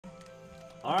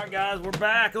All right, guys, we're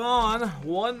back on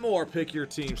one more Pick Your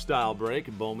Team style break,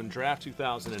 Bowman Draft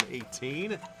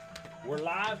 2018. We're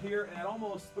live here at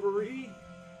almost 3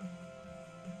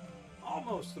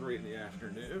 in the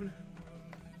afternoon.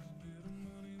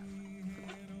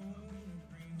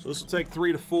 So this will take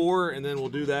 3 to 4, and then we'll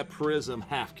do that Prism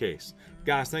half case.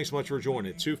 Guys, thanks so much for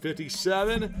joining.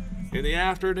 2:57 in the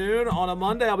afternoon on a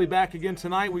Monday. I'll be back again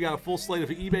tonight. We got a full slate of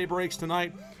eBay breaks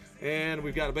tonight, and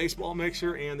we've got a baseball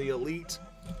mixer and the Elite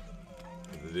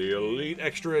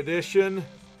Extra Edition.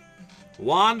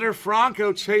 Wander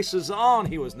Franco chases on.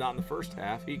 He was not in the first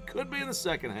half. He could be in the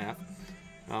second half.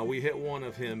 We hit one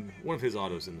of his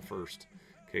autos in the first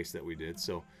case that we did.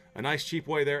 So a nice cheap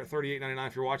way there at $38.99.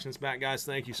 If you're watching this back, guys,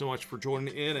 thank you so much for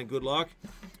joining in, and good luck.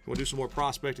 We'll do some more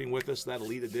prospecting with us. That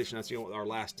Elite Edition, that's our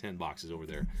last 10 boxes over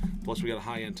there. Plus, we got a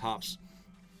high-end Topps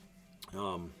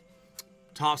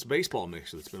baseball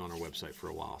mixer that's been on our website for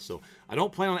a while. So I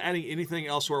don't plan on adding anything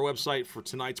else to our website for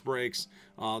tonight's breaks.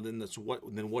 Then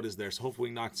what is there? So hopefully we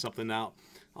can knock something out.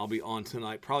 I'll be on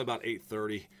tonight, probably about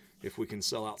 8:30. If we can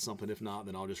sell out something, if not,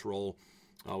 then I'll just roll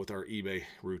with our eBay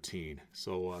routine.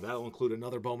 So that'll include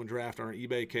another Bowman draft on our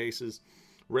eBay cases,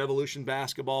 Revolution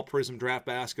basketball, Prism draft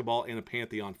basketball, and a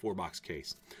Pantheon 4-box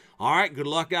case. All right, good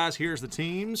luck, guys. Here's the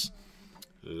teams.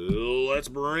 Let's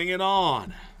bring it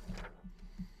on.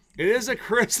 It is a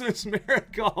Christmas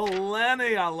miracle,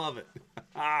 Lenny. I love it.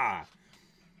 All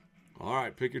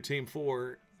right, pick your team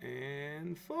 4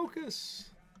 and focus.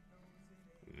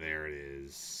 There it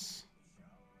is.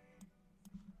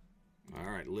 All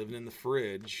right, living in the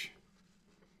fridge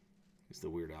is the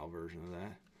Weird Al version of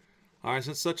that. All right,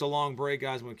 since it's such a long break,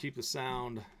 guys, I'm going to keep the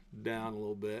sound down a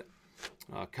little bit.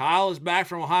 Kyle is back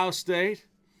from Ohio State.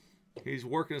 He's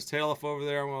working his tail off over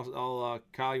there.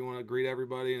 Kyle, you want to greet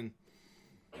everybody and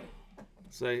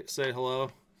say hello?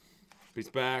 He's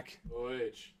back.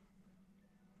 OH.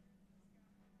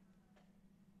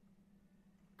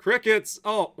 Crickets.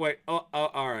 Oh, wait. Oh,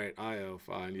 all right. IO,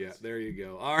 fine. Yeah, there you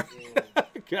go. All right.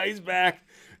 Okay, he's back.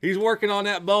 He's working on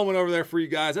that Bowman over there for you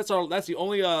guys. That's the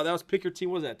only, that was pick your team.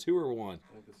 Was that 2 or 1?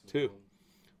 2.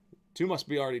 2 must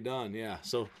be already done. Yeah.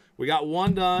 So we got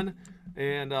 1 done,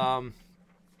 and all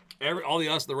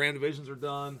the RAM divisions are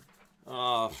done.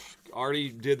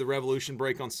 Already did the Revolution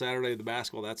break on Saturday. The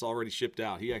basketball, that's already shipped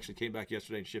out. He actually came back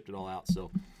yesterday and shipped it all out.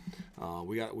 So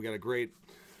we got a great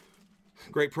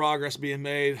progress being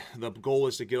made. The goal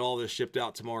is to get all this shipped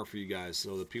out tomorrow for you guys.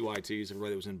 So the PYTs, everybody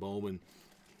that was in Bowman,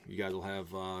 you guys will have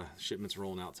shipments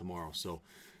rolling out tomorrow. So,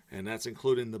 and that's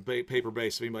including the paper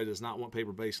base. If anybody does not want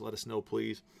paper base, let us know,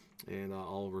 please. And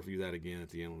I'll review that again at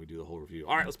the end when we do the whole review.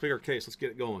 All right, let's pick our case. Let's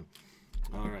get it going.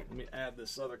 All right, let me add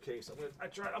this other case.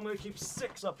 I'm gonna keep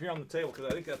 6 up here on the table because I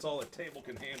think that's all the table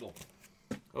can handle.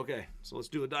 Okay, so let's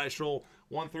do a dice roll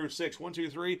 1 through 6. 1, 2,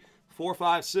 3, 4,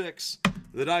 5, 6.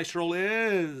 The dice roll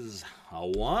is a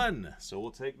 1. So we'll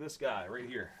take this guy right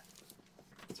here,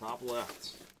 top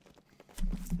left,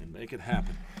 and make it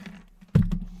happen.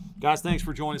 Guys, thanks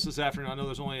for joining us this afternoon. I know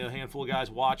there's only a handful of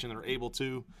guys watching that are able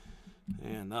to,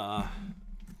 and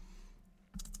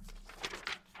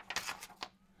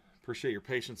appreciate your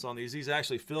patience on these. These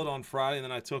actually filled on Friday, and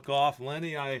then I took off.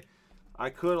 Lenny, I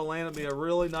could have landed me a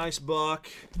really nice buck,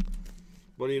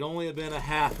 but he'd only have been a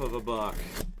half of a buck.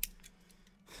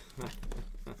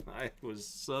 I was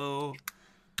so,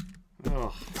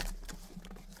 I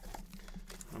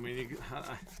mean,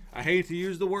 I hate to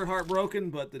use the word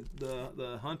heartbroken, but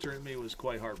the hunter in me was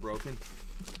quite heartbroken.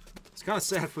 It's kind of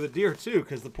sad for the deer too,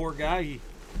 because the poor guy,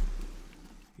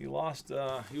 he lost.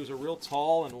 He was a real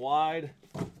tall and wide,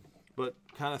 but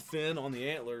kind of thin on the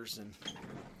antlers, and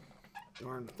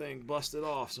darn thing busted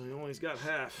off. So he only's got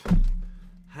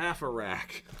half a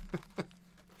rack.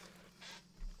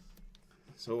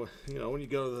 So, you know, when you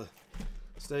go to the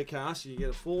steakhouse, you get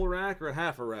a full rack or a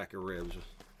half a rack of ribs.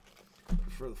 I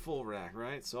prefer the full rack,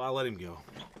 right? So I let him go.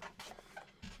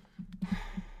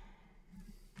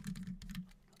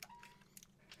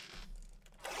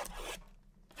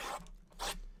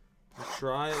 I'll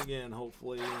try again,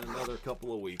 hopefully, in another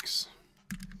couple of weeks.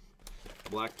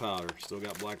 Black powder. Still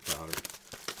got black powder.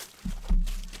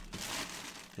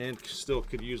 And still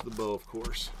could use the bow, of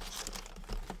course.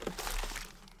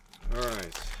 All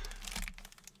right,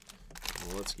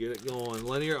 well, let's get it going.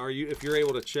 Lenny, if you're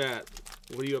able to chat,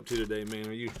 what are you up to today, man?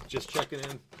 Are you just checking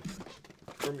in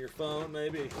from your phone,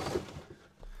 maybe?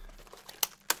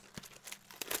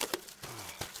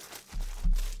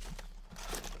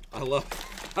 I love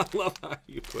how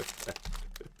you put that.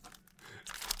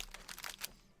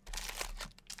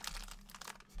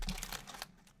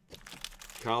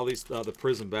 Kyle, the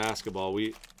Prism basketball,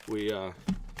 we've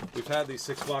had these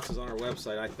 6 boxes on our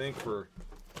website, I think, for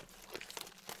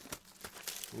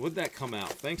Would that come out?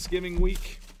 Thanksgiving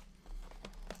week?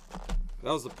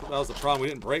 That was the problem. We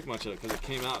didn't break much of it because it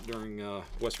came out during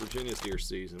West Virginia's deer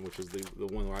season, which is the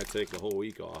one where I take the whole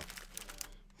week off.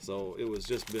 So it was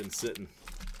just been sitting.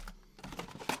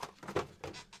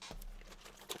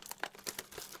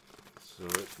 So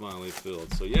it finally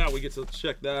filled. So yeah, we get to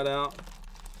check that out.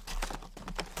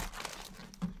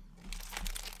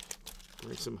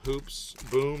 Bring some hoops.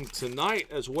 Boom tonight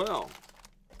as well.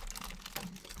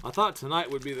 I thought tonight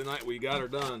would be the night we got her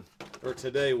done, or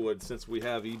today would, since we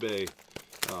have eBay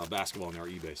basketball in our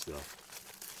eBay stuff.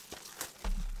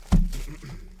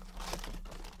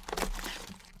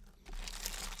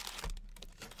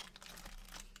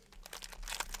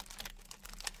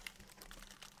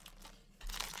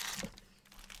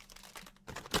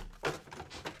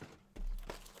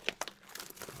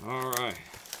 All right.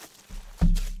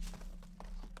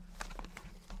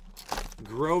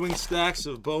 Growing stacks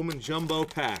of Bowman jumbo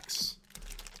packs.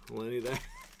 Lenny, that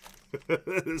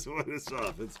is what it's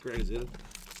off. It's crazy, isn't it?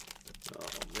 Oh,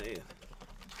 man.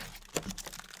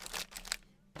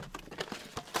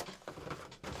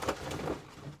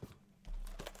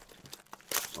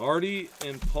 Artie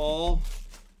and Paul,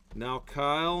 now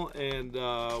Kyle, and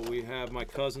we have my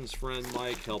cousin's friend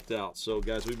Mike helped out. So,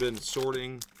 guys, we've been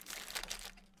sorting.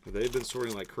 They've been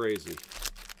sorting like crazy.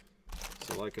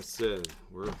 So, like I said,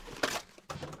 we're in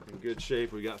good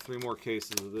shape. We got 3 more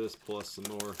cases of this, plus some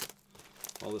more,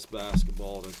 all this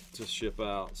basketball to ship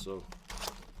out. So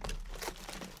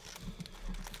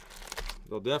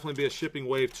there'll definitely be a shipping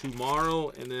wave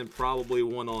tomorrow, and then probably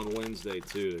one on Wednesday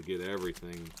too, to get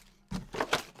everything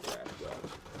wrapped up.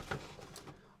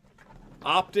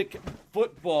 Optic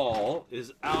football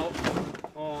is out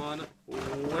on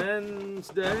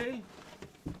Wednesday.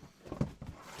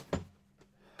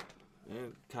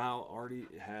 And Kyle already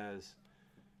has,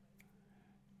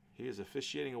 he is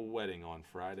officiating a wedding on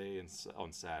Friday and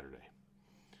on Saturday.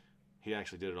 He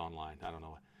actually did it online. I don't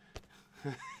know.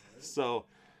 So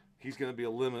he's going to be a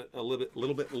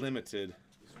little bit limited.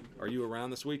 Are you around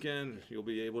this weekend? You'll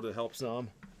be able to help some.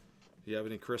 If you have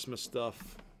any Christmas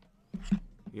stuff,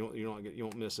 you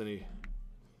won't miss any. I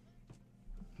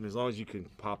mean, as long as you can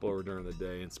pop over during the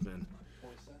day and spend.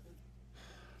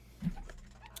 22nd?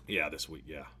 Yeah, this week.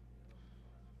 Yeah.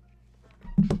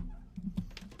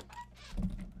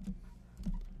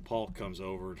 Paul comes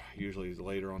over usually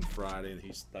later on Friday, and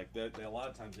he's like that. A lot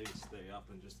of times they stay up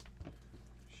and just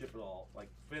ship it all, like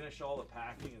finish all the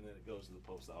packing, and then it goes to the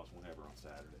post office whenever on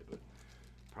Saturday. But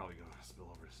probably gonna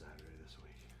spill over to Saturday this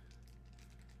week.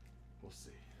 We'll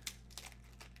see.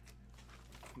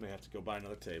 May have to go buy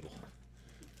another table.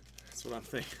 That's what I'm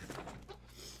thinking.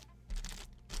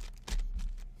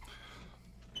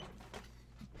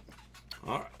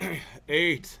 All right,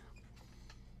 8.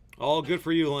 All good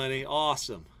for you, Lenny.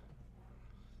 Awesome.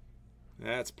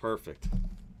 That's perfect.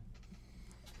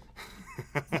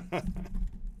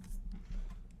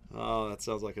 Oh, that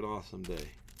sounds like an awesome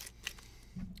day.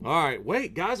 All right,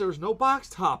 wait, guys, there's no box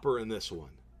topper in this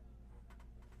one.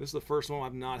 This is the first one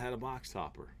I've not had a box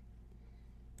topper.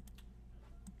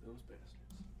 Those bastards.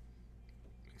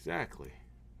 Exactly.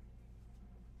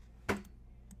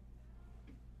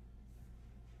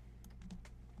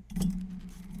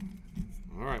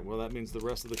 All right, well, that means the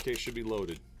rest of the case should be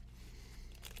loaded.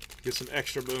 Get some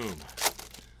extra boom.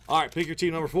 All right, pick your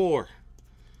team number 4.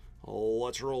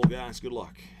 Let's roll, guys. Good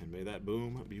luck. And may that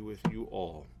boom be with you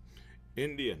all.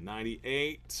 India,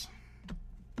 98.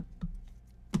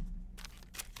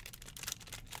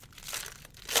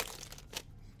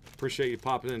 Appreciate you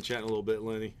popping in, chatting a little bit,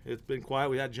 Lenny. It's been quiet.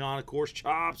 We had John, of course.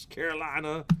 Chops,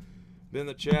 Carolina. Been in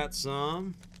the chat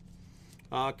some.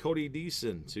 Cody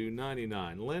Deason,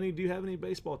 299. Lenny, do you have any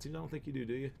baseball teams? I don't think you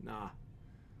do you? Nah.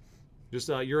 Just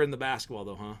you're in the basketball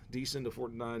though, huh? Deason to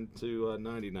 49 to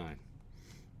 99.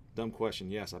 Dumb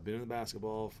question. Yes, I've been in the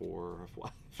basketball for a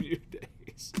few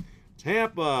days.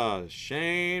 Tampa,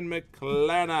 Shane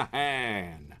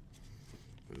McClanahan.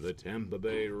 The Tampa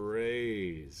Bay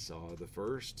Rays saw the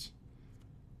first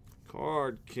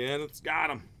card. Kenneth's got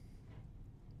him.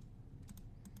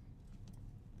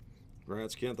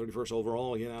 Congrats, Ken. 31st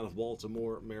overall, again out of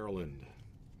Baltimore, Maryland.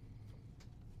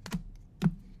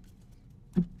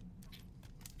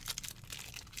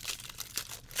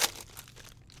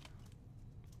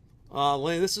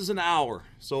 Lane, this is an hour,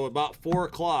 so about 4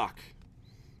 o'clock.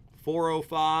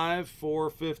 4:05,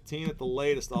 4:15 at the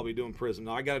latest, I'll be doing Prism.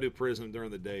 Now, I got to do Prism during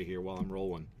the day here while I'm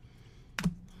rolling,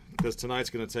 because tonight's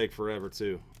going to take forever,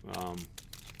 too. I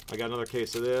got another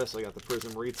case of this. I got the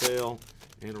Prism Retail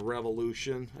and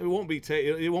Revolution. It won't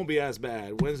be as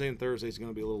bad. Wednesday and Thursday is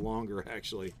going to be a little longer,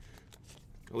 actually.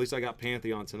 At least I got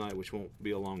Pantheon tonight, which won't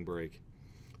be a long break.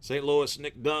 St. Louis,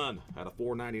 Nick Dunn at a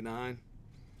 $4.99.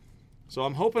 So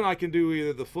I'm hoping I can do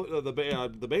either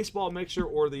the baseball mixer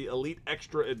or the Elite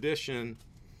Extra Edition.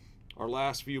 Our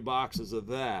last few boxes of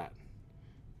that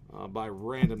by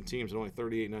random teams at only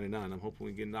 $38.99. I'm hoping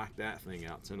we can knock that thing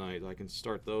out tonight. I can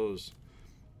start those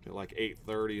at like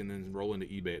 8:30 and then roll into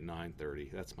eBay at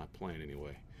 9:30. That's my plan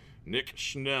anyway. Nick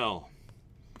Schnell.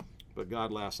 But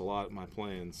God laughs a lot at my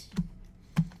plans.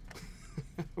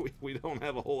 we don't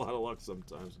have a whole lot of luck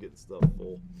sometimes getting stuff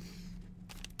full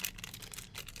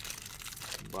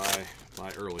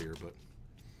by earlier, but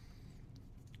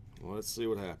well, let's see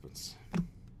what happens.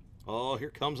 Oh, here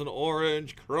comes an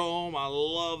orange chrome. I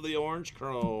love the orange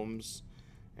chromes.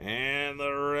 And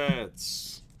the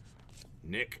reds.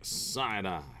 Nick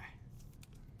Sinai.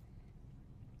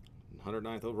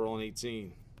 109th overall in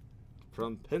 18.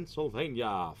 From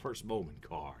Pennsylvania. First Bowman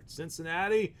card.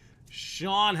 Cincinnati.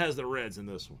 Sean has the reds in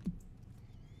this one.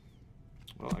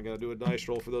 Well, I got to do a dice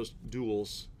roll for those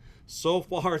duels. So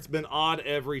far, it's been odd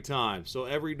every time. So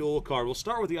every dual card. We'll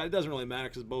start with the. It doesn't really matter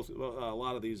because a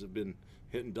lot of these have been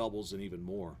hitting doubles and even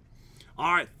more.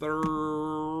 All right,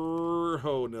 third.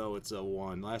 Oh no, it's a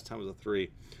 1. Last time it was a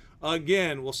 3.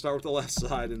 Again, we'll start with the left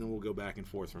side and then we'll go back and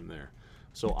forth from there.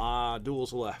 So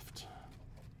duels left.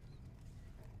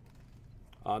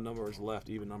 Odd numbers left,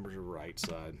 even numbers are right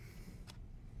side.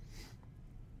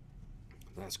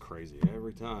 That's crazy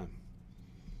every time.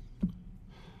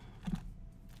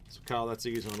 So Kyle, that's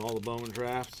easy on all the Bowman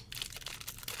drafts.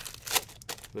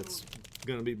 That's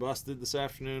going to be busted this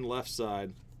afternoon, left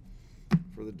side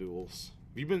for the duels.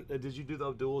 Have you been? Did you do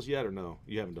the duels yet or no?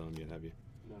 You haven't done them yet, have you?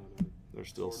 No. They're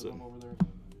still sitting. Over there.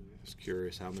 Just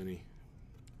curious how many.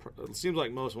 It seems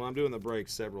like most when I'm doing the break,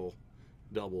 several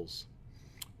doubles.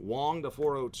 Wong to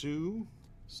 402,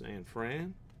 San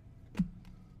Fran.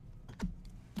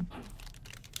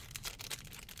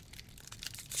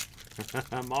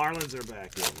 Marlins are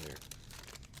back in there.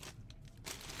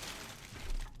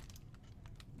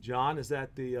 John, is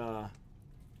that the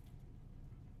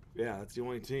yeah, that's the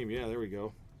only team. Yeah, there we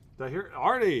go. Did I hear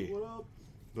Artie? What up?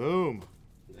 Boom.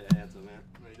 Yeah, what's up, man?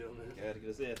 How you doing, man? Yeah, good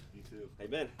to see you. You too. How you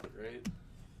been? Great.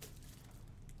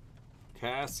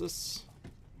 Cassis.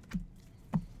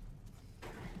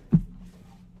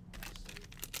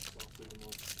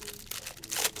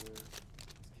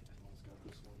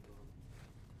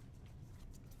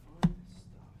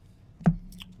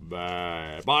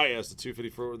 Bias, the 250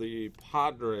 for the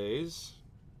Padres.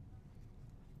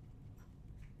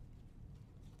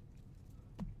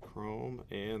 Chrome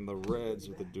and the Reds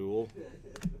with the duel.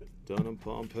 Dunham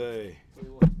Pompey.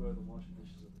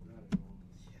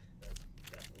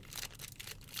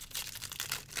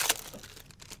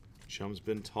 Chum's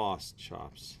been tossed,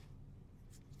 chops.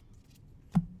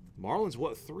 Marlins,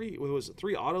 what, 3? Was it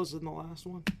 3 autos in the last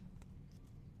one?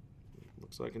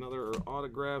 Looks like another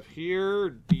autograph here.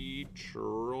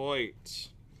 Detroit.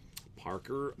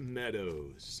 Parker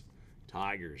Meadows.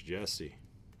 Tigers, Jesse.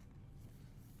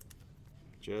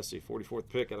 Jesse, 44th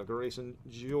pick out of Grayson,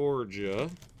 Georgia.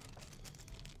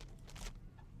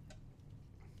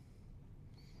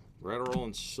 Gratterall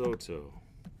and Soto.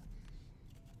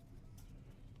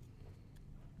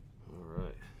 All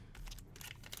right.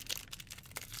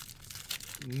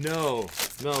 No,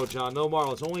 John, no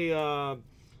Marlins. Only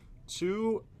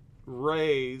 2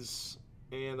 Rays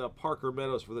and Parker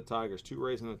Meadows for the Tigers. 2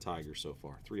 Rays and a Tiger so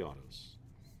far. 3 autos.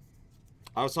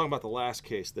 I was talking about the last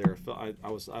case there. I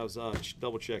was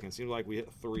double checking. It seemed like we hit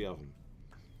 3 of them.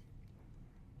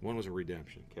 One was a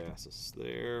redemption. Cassis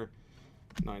there.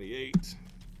 98.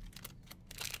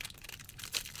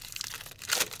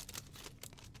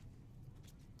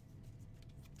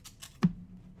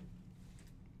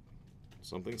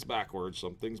 Something's backwards.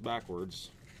 Something's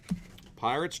backwards.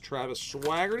 Pirates, Travis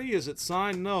Swaggerty. Is it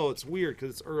signed? No, it's weird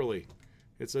because it's early.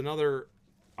 It's another.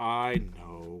 I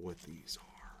know what these are.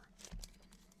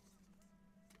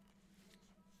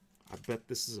 I bet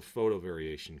this is a photo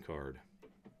variation card.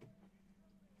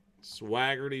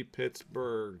 Swaggerty,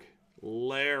 Pittsburgh.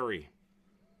 Larry.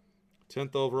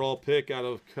 10th overall pick out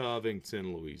of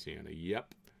Covington, Louisiana.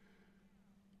 Yep.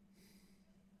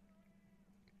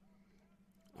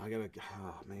 I gotta.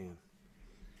 Oh, man.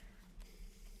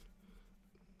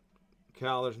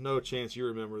 Cal, there's no chance you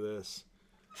remember this.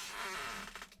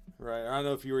 Right, I don't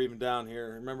know if you were even down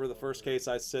here. Remember the first case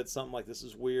I said something like, this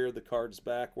is weird, the card's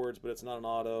backwards, but it's not an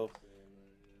auto.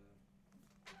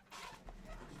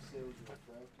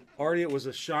 Artie, it was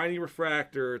a shiny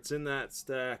refractor. It's in that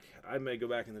stack. I may go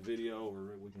back in the video,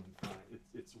 or we can find it.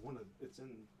 It's in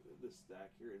this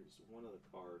stack here. It's one of the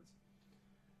cards.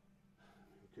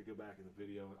 We could go back in the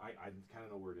video. I kind of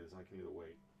know where it is. I can either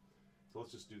wait. So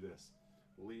let's just do this.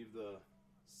 Leave the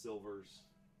silvers.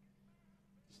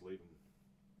 Just leave them.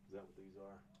 Is that what these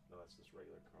are? No, that's just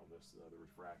regular chrome. This is the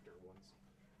refractor ones.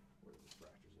 Where the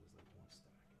refractors is that one stack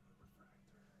of the refractor.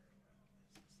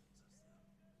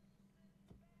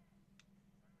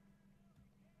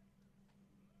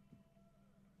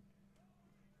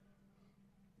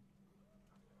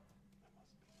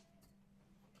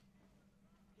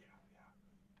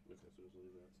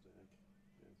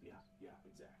 Yeah,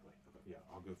 exactly. Yeah,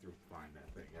 I'll go through and find that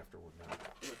thing after we're done.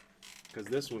 Because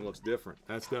this one looks different.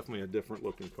 That's definitely a different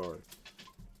looking card.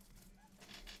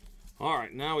 All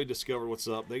right, now we discovered what's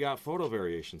up. They got photo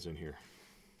variations in here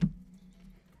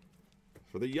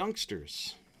for the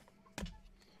youngsters.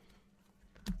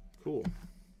 Cool.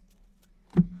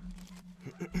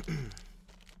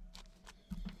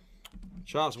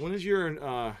 Chops, when is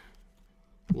your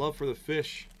love for the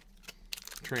fish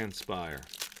transpire?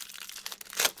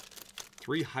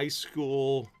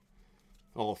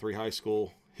 All three high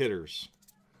school hitters.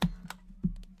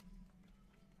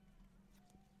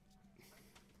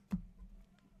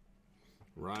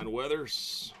 Ryan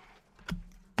Weathers.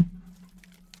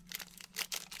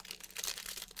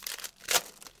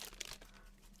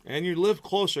 And you live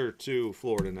closer to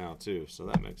Florida now, too, so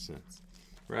that makes sense,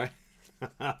 right?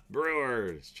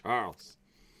 Brewers, Charles.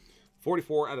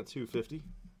 44 out of 250.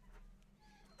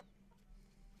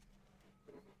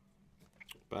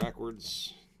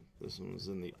 Backwards. This one's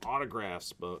in the autograph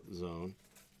zone.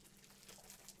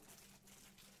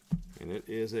 And it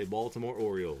is a Baltimore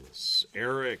Orioles.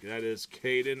 Eric, that is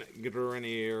Caden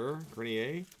Grenier.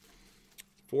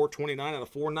 429 out of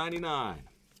 499.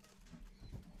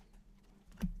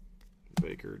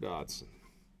 Baker Dodson.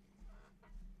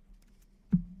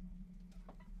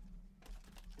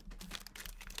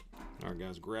 All right,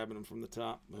 guys, grabbing them from the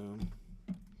top. Boom.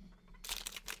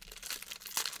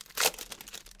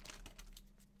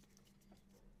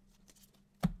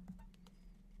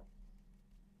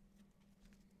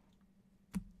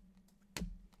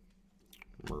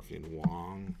 Murphy and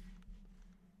Wong.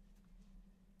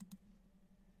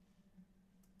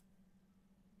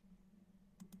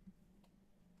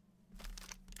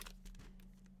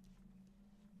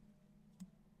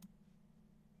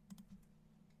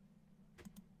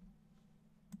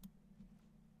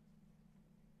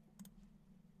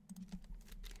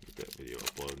 Get that video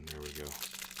uploading. There we go.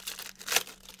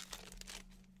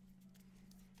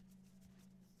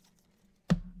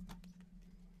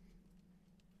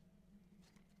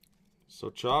 So,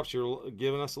 Chops, you're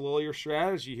giving us a little of your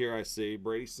strategy here, I see.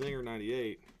 Brady Singer,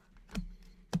 98.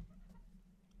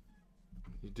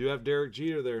 You do have Derek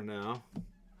Jeter there now.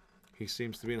 He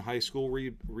seems to be in high school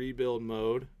rebuild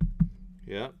mode.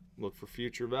 Yep, look for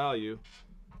future value.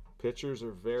 Pitchers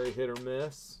are very hit or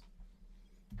miss.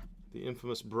 The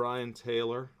infamous Brian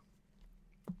Taylor.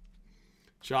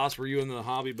 Chops, were you in the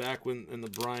hobby back in the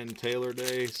Brian Taylor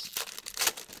days?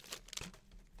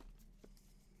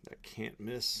 That can't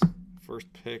miss.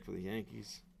 First pick for the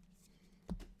Yankees.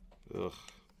 Ugh.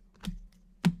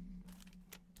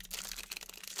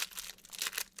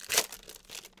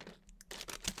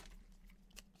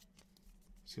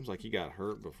 Seems like he got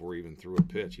hurt before he even threw a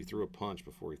pitch. He threw a punch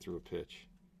before he threw a pitch.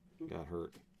 Got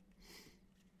hurt.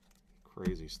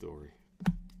 Crazy story.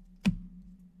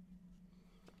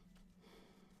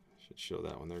 Should show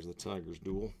that one. There's the Tigers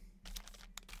duel.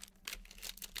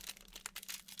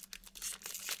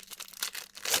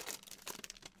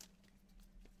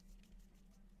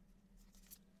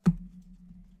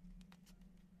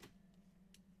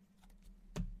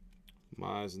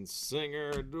 Mize and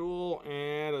Singer duel,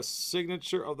 and a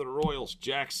signature of the Royals,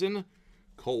 Jackson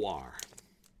Kowar.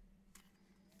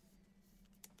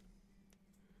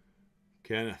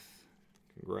 Kenneth,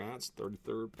 congrats,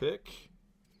 33rd pick.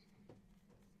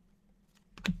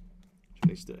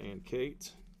 Janista and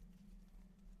Kate.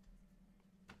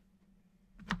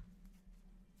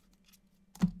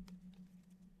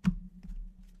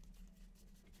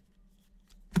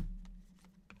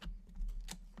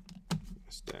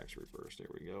 Stacks reversed. There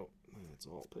we go. That's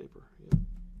all paper. Yep.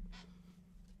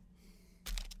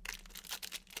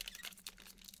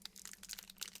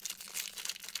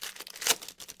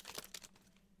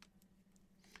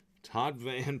 Todd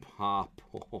Van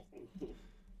Poppel.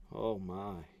 Oh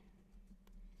my.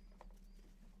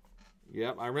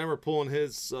 Yep, I remember pulling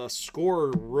his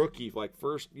score rookie, like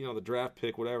first, you know, the draft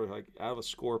pick, whatever, like out of a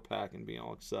score pack and being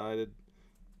all excited.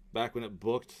 Back when it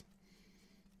booked,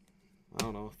 I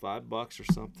don't know, $5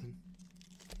 or something.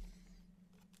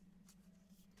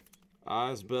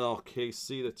 Osbell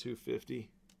KC to 250.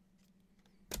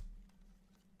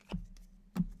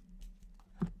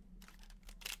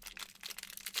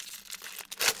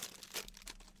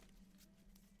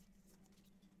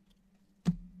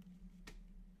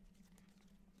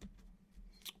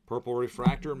 Purple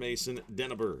refractor, Mason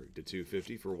Denneberg to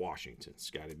 250 for Washington.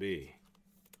 Scotty B.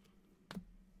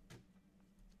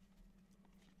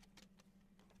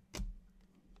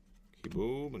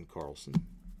 Boom and Carlson.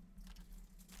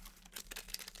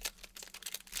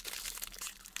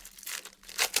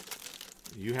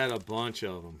 You had a bunch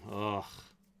of them. Ugh.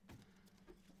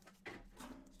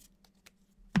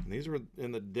 And these were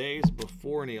in the days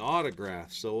before any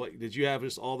autographs. So what, did you have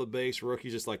just all the base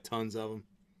rookies, just like tons of them?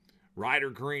 Ryder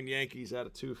Green Yankees out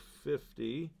of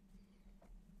 250.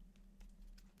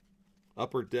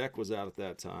 Upper Deck was out at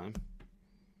that time.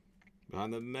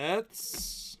 Behind the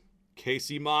Mets,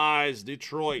 Casey Mize,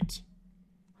 Detroit.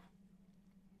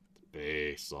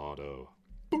 Base auto.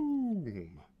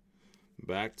 Boom.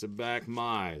 Back-to-back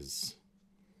Mize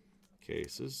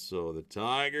cases. So the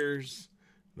Tigers,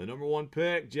 the #1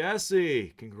 pick,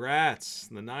 Jesse. Congrats.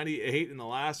 The 98 in the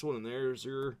last one, and there's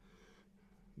your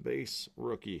base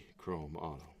rookie chrome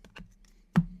auto.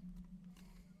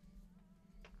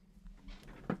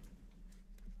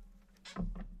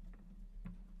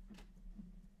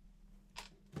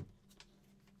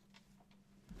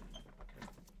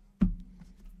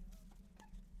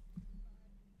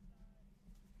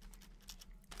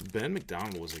 Ben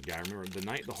McDonald was a guy. I remember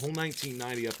the whole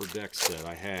 1990 Upper Deck set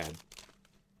I had.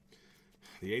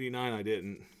 The 89 I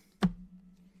didn't.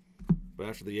 But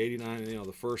after the 89, you know,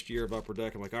 the first year of Upper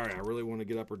Deck, I'm like, all right, I really want to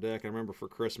get Upper Deck. I remember for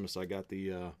Christmas I got the,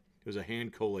 it was a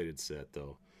hand-collated set,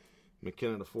 though.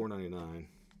 McKinnon to $4.99.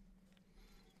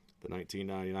 The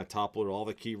 1990, and I top-loaded all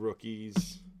the key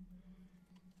rookies.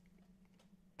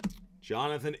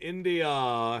 Jonathan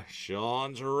India,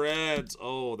 Sean's Reds.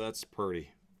 Oh, that's pretty.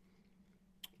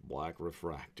 Black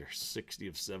refractor, 60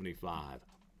 of 75.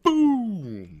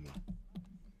 Boom!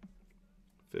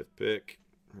 5th pick,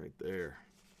 right there.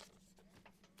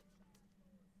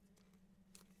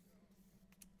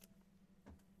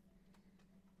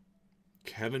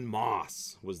 Kevin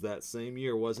Moss was that same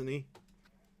year, wasn't he?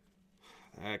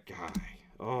 That guy.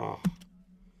 Oh.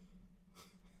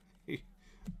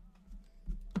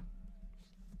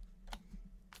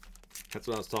 That's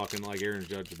what I was talking like Aaron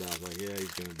Judge about. I was like, yeah,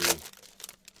 he's going to be.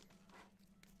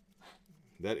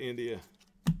 That India.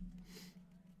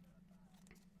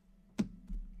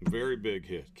 Very big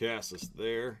hit. Cassis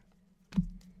there.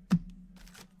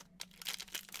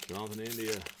 Jonathan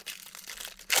India.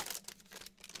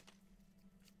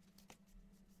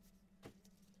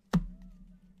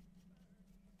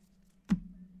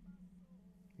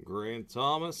 Grant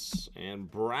Thomas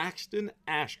and Braxton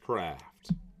Ashcraft.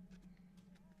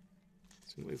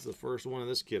 Seems like it's the first one of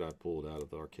this kid I pulled out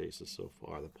of our cases so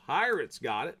far. The Pirates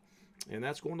got it, and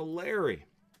that's going to Larry.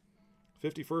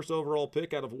 51st overall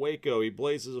pick out of Waco. He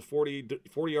blazes a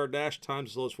 40-yard dash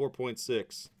times as low as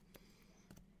 4.6.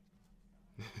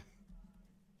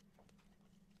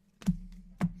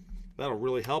 That'll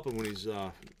really help him when he's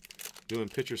doing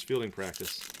pitcher's fielding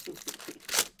practice.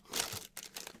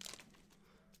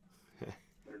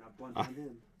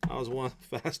 I was one of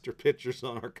the faster pitchers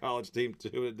on our college team,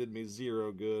 too. It did me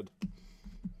zero good.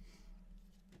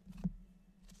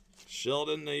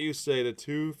 Sheldon, you say to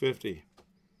 250.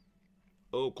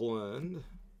 Oakland.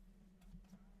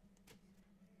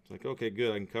 It's like, okay,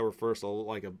 good. I can cover first. I'll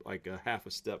look like a half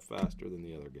a step faster than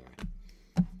the other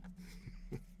guy.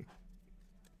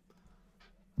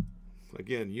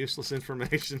 Again, useless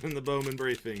information in the Bowman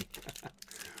briefing.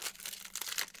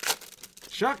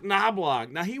 Chuck Knobloch.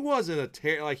 Now he wasn't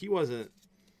he wasn't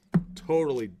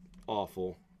totally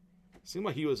awful. Seemed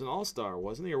like he was an all-star,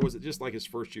 wasn't he? Or was it just like his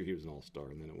first year he was an all-star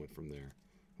and then it went from there?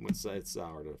 Went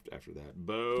soured after that.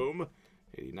 Boom.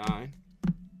 89.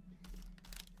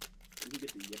 Did he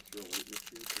get the yips real late in his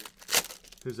career?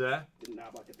 Who's that? Did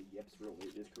Knobloch get the yips real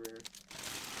late in his career?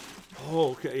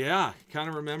 Oh, okay. Yeah. Kind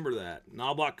of remember that.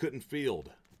 Knobloch couldn't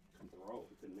field. Couldn't throw.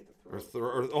 He couldn't make a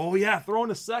throw. Oh, yeah.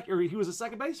 Throwing a second. Or he was a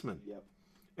second baseman. Yep.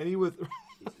 And he was.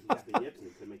 He got the yips and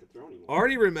he couldn't make a throw anymore.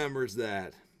 Artie remembers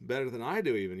that better than I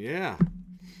do, even. Yeah.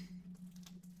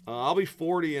 I'll be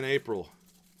 40 in April.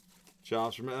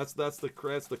 Chops. That's the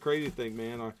crazy thing,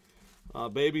 man. Our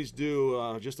baby's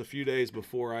due just a few days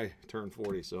before I turn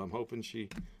 40, so I'm hoping she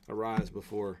arrives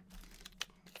before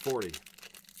 40.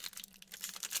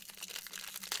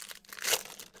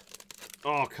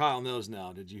 Oh, Kyle knows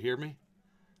now. Did you hear me?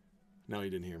 No, he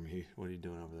didn't hear me. What are you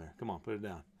doing over there? Come on, put it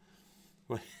down.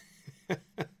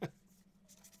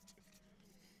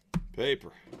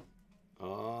 Paper.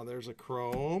 Oh, there's a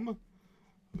chrome.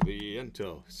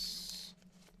 Vientos.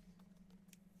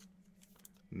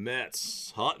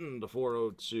 Mets. Hutton to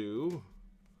 402.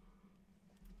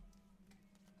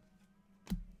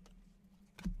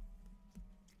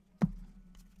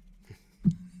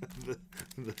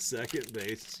 The second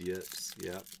base, yes,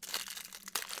 yep.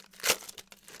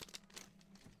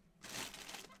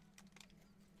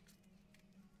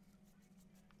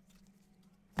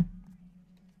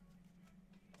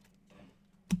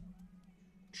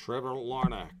 Trevor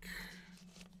Larnach.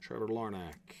 Trevor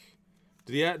Larnach.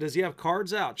 Does he have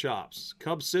cards out, Chops?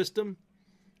 Cubs system?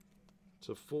 It's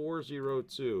a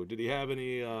 402. Did he have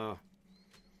any,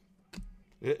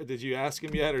 did you ask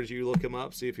him yet, or did you look him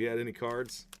up, see if he had any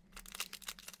cards?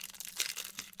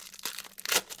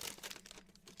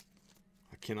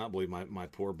 I cannot believe my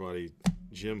poor buddy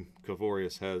Jim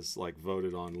Kavorius has, like,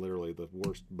 voted on literally the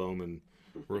worst Bowman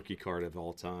rookie card of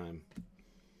all time.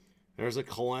 There's a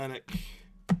Kalanick.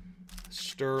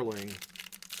 Sterling.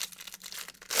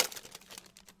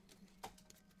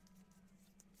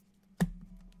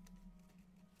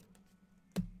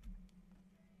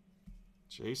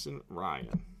 Jason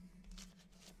Ryan.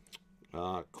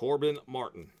 Corbin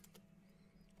Martin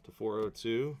to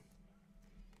 402.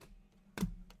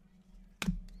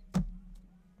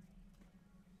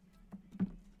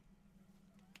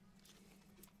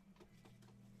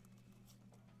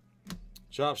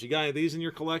 Chops, you got any of these in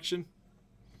your collection?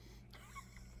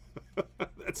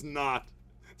 It's not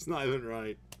even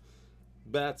right.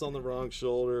 Bat's on the wrong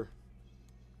shoulder.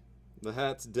 The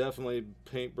hat's definitely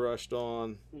paintbrushed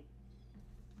on.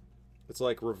 It's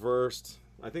like reversed.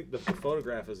 I think the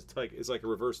photograph is like a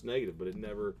reverse negative, but it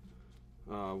never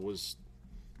was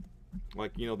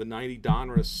like, you know, the 90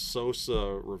 Donruss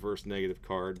Sosa reverse negative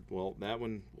card. Well, that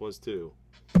one was too,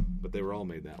 but they were all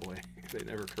made that way. They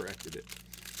never corrected it.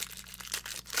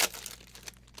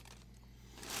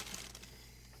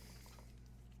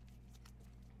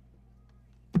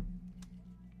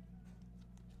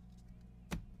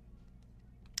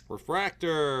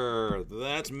 Refractor.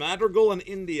 That's Madrigal and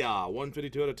India.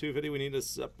 152 out of 250. We need a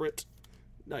separate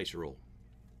dice roll.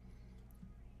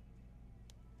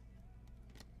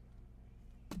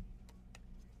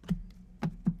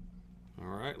 All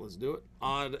right, let's do it.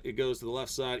 Odd, it goes to the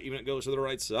left side. Even, it goes to the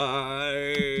right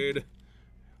side.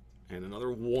 And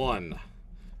another 1.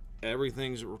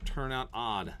 Everything's turn out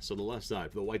odd. So the left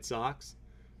side for the White Sox.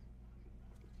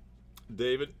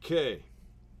 David K.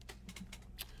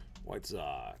 White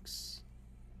Sox.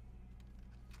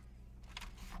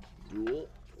 Rule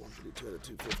 152 out of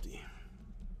 250.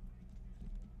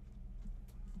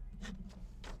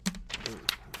 There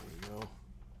we go.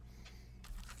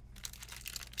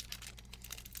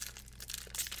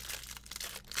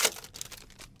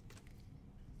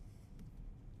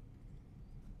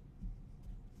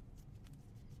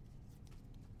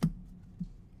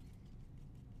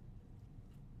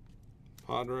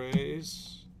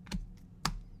 Padres.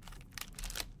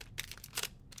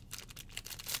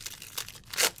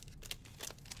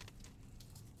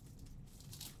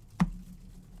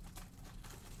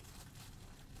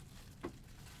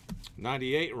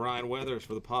 '98 Ryan Weathers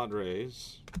for the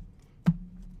Padres.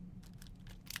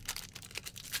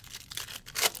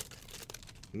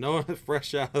 No,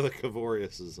 fresh out of the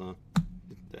Kavoriuses, huh?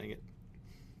 Dang it.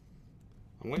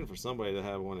 I'm waiting for somebody to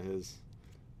have one of his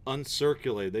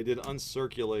uncirculated. They did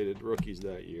uncirculated rookies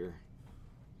that year.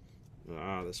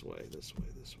 Ah, this way, this way,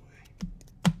 this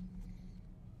way.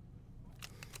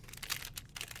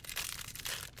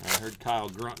 I heard Kyle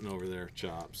grunting over there,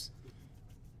 Chops.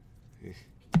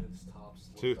 Convinced Tops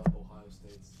looked up Ohio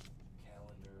State's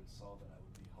calendar and saw that I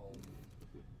would be home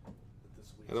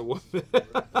this week. And it was This is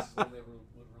when they would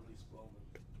release Bowman.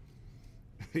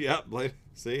 Yep, Blade.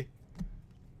 See?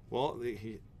 Well,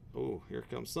 oh, here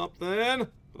comes something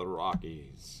for the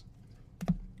Rockies.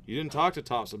 You didn't talk to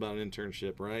Tops about an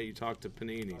internship, right? You talked to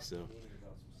Panini, so.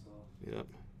 Yep.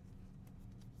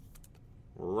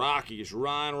 Rockies,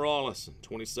 Ryan Rawlison,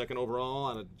 22nd overall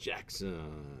out of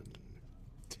Jackson,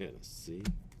 Tennessee.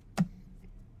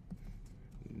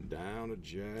 Down to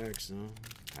Jackson.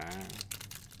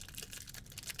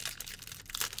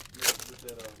 With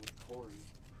that with Corey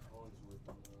Hollingsworth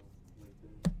on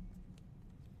LinkedIn.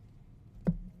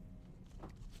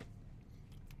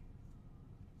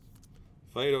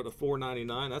 Fado to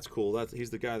 499. That's cool. He's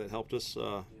the guy that helped us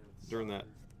during that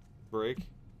break.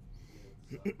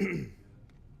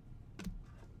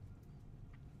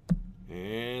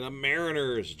 And the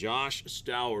Mariners, Josh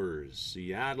Stowers.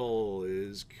 Seattle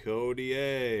is Cody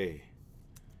A.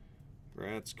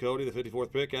 Congrats, Cody, the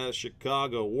 54th pick out of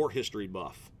Chicago. War history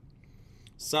buff.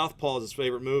 Southpaw is his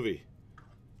favorite movie.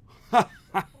 Ha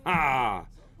ha ha!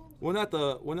 Wasn't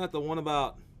that the one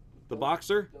about the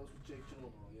boxer? That was with Jake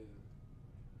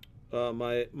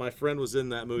Gyllenhaal, yeah. My friend was in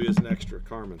that movie as an extra,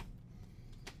 Carmen.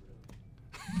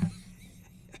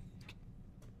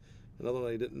 Another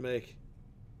one he didn't make.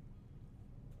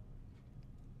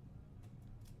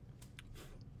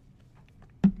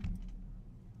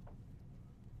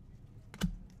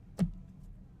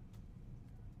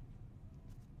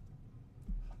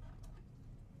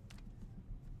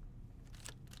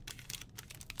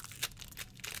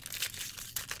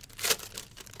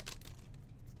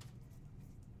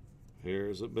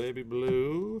 There's a baby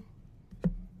blue.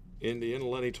 Indian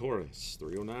Lenny Torres.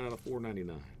 309 out of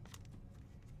 499.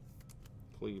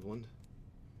 Cleveland.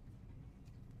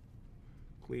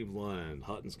 Cleveland.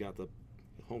 Hutton's got the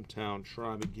hometown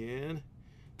tribe again.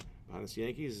 Behind us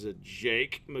Yankees is a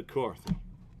Jake McCarthy.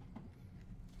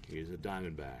 He's a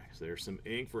Diamondbacks. There's some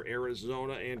ink for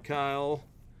Arizona and Kyle.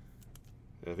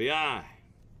 FBI.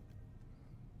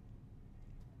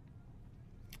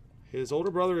 His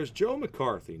older brother is Joe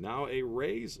McCarthy, now a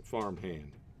Rays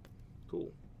farmhand.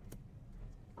 Cool.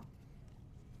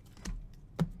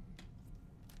 A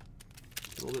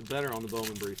little bit better on the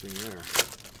Bowman briefing there.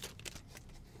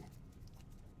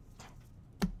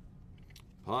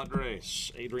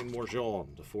 Padres, Adrian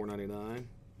Morjon to 499.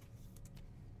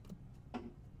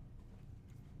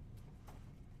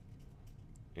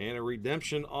 And a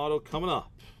redemption auto coming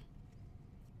up.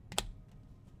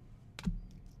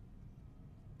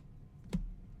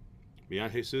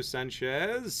 Beyond Jesus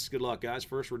Sanchez. Good luck, guys.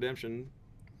 First redemption.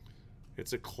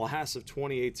 It's a class of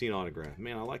 2018 autograph.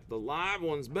 Man, I like the live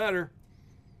ones better.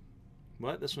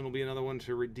 But this one will be another one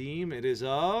to redeem. It is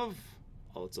of...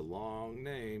 Oh, it's a long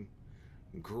name.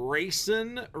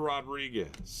 Grayson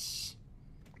Rodriguez.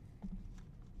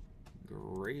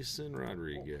 Grayson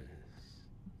Rodriguez.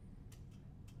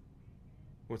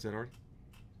 What's that, Art?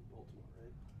 Baltimore,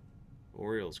 right?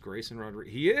 Orioles. Grayson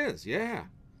Rodriguez. He is, yeah.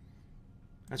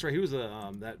 That's right. He was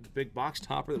that big box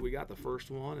topper that we got the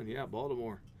first one. And, yeah,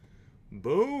 Baltimore.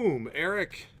 Boom.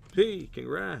 Eric P.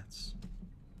 Congrats.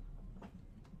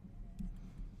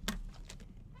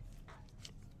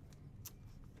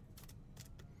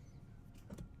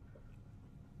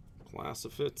 Class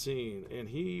of 15. And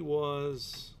he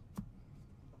was...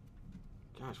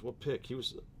 Gosh, what pick?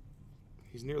 He's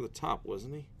near the top,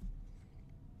 wasn't he?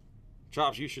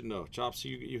 Chops, you should know. Chops,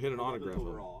 you hit an autograph.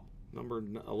 Overall. Number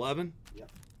 11? Yep.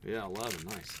 Yeah, 11.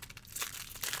 Nice.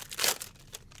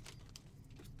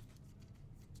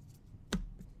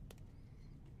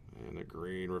 And a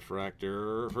green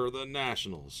refractor for the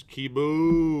Nationals.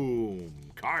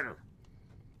 Keyboom. Carter.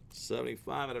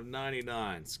 75 out of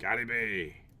 99. Scotty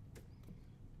B.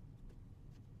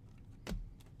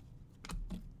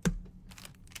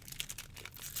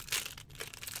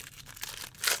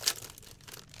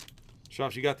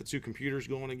 Chops, you got the two computers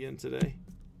going again today?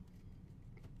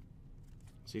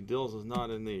 See, Dills is not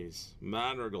in these.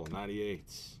 Madrigal,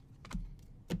 98s.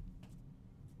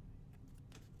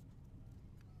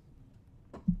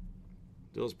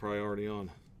 Dill's probably already on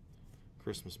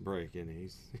Christmas break, and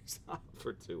he's out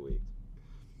for 2 weeks.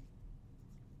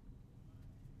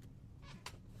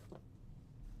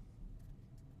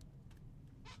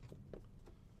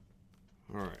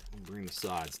 All right, we'll bring the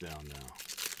sides down now.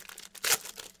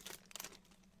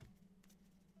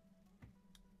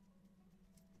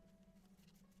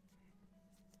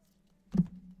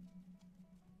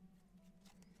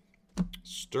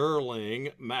 Sterling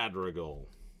Madrigal.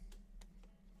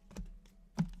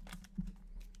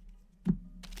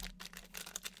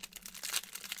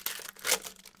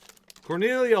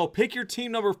 Cornelio, pick your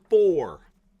team number 4.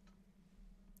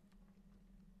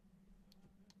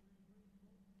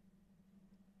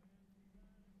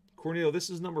 Cornelio, this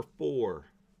is number 4.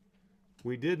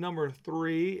 We did number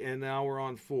 3, and now we're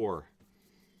on 4.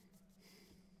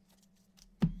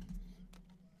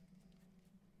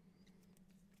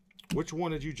 Which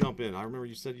one did you jump in? I remember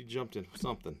you said you jumped in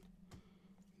something.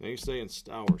 Now you're saying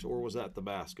Stowers, or was that the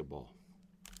basketball?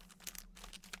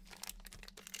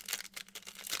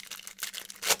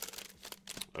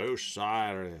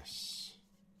 Osiris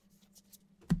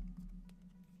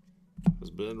has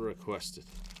been requested.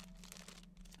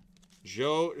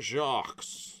 Joe Jacques,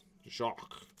 something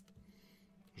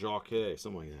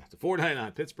like that.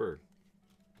 499 Pittsburgh.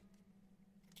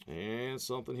 And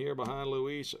something here behind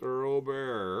Luis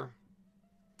Robert.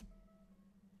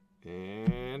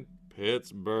 And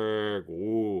Pittsburgh.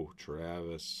 Ooh,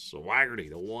 Travis Swaggerty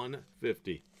to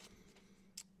 150.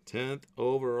 10th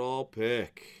overall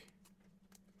pick.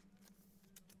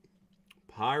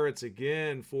 Pirates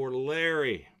again for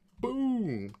Larry.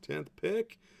 Boom. 10th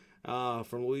pick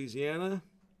from Louisiana.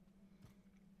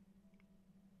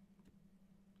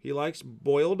 He likes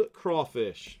boiled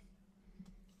crawfish.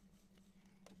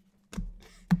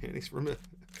 And he's from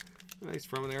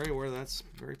an area where that's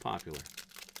very popular.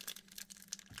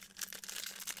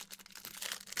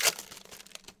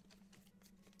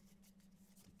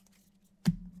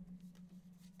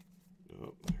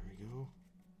 Oh, there we go.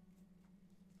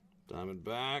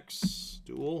 Diamondbacks,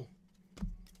 duel.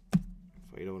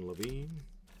 Fado and Levine.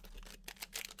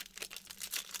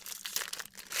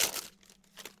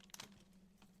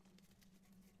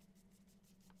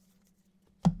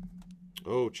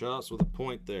 Oh, Chops with a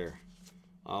point there.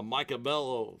 Micah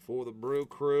Bello for the Brew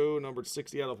Crew, numbered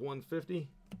 60 out of 150.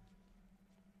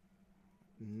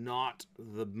 Not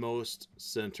the most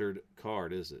centered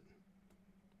card, is it?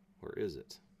 Or is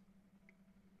it?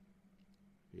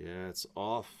 Yeah, it's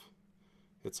off.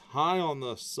 It's high on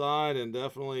the side and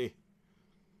definitely,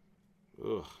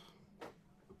 ugh,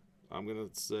 I'm going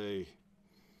to say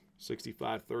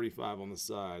 65-35 on the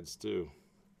sides too.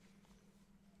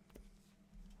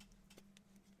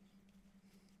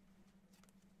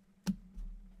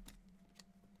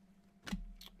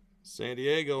 San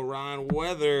Diego, Ryan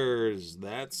Weathers.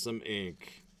 That's some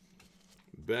ink.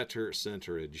 Better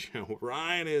centerage.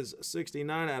 Ryan is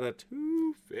 69 out of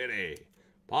 250.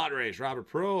 Padres, Robert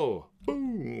Pro.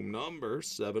 Boom. Number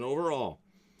 7 overall.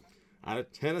 Out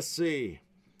of Tennessee.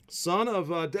 Son of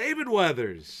David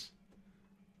Weathers.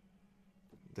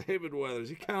 David Weathers.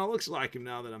 He kind of looks like him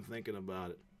now that I'm thinking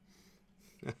about it.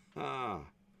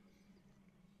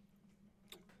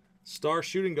 Star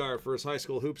shooting guard for his high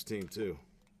school hoops team, too.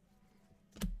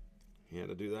 He had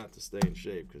to do that to stay in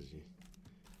shape because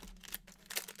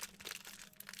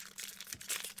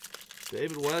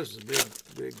David Weathers is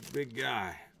a big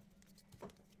guy.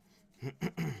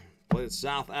 Played at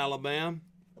South Alabama.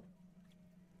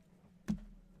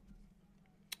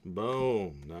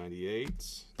 Boom,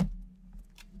 98.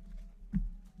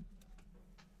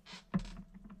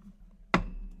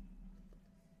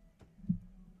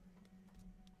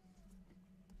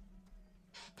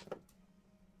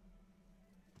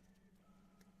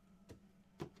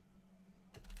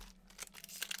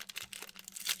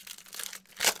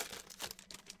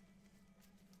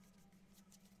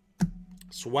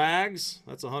 Swags,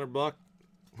 that's $100,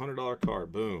 $100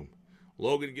 card. Boom.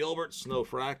 Logan Gilbert, Snow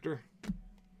Fractor.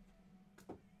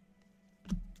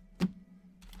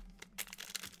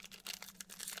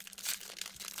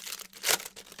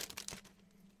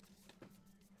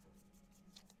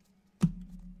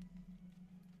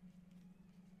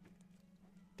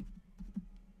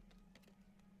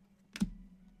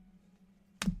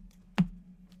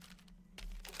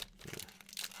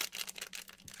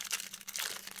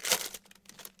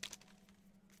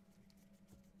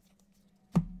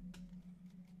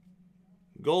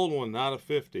 Gold one out of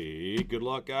 50. Good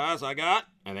luck, guys. I got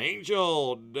an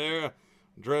Angel.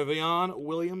 Drevion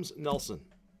Williams Nelson.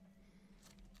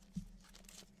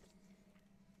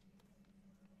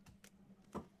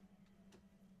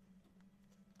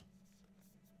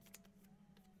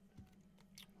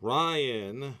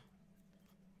 Ryan,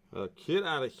 a kid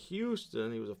out of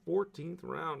Houston. He was a 14th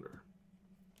rounder.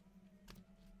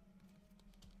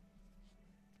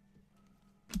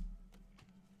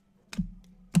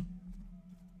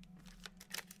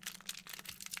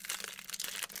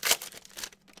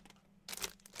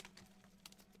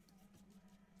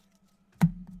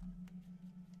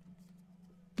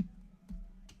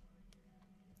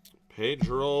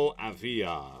 Pedro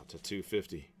Avila to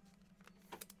 250.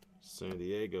 San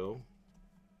Diego.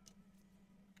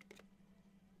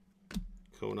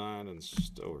 Conine and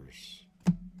Stowers.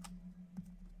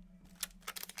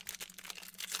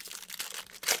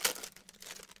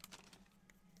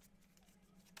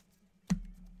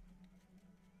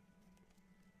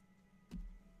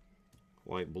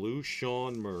 Light blue,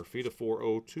 Sean Murphy to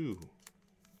 402.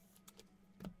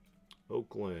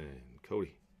 Oakland,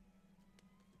 Cody.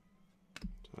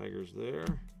 Tigers there.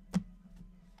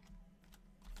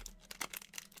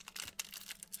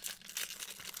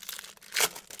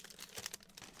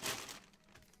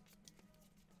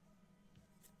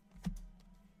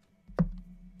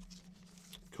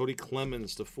 Cody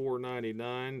Clemens to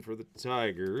 499 for the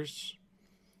Tigers.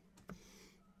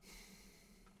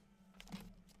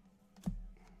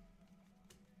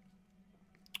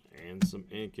 And some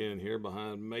ink in here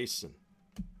behind Mason.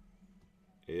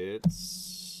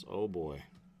 It's, oh boy,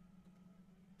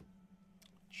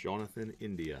 Jonathan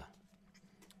India.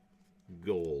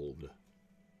 Gold.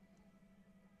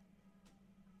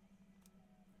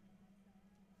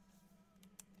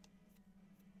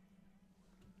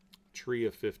 Tree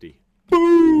of 50.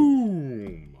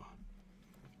 Boom!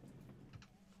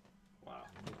 Wow,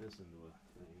 put this into a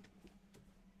thing.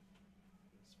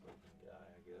 Spoken guy,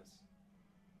 I guess.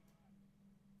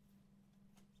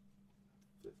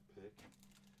 5th pick.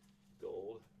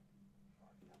 Gold.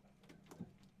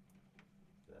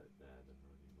 That didn't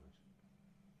really do much.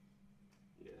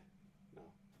 Yeah, no.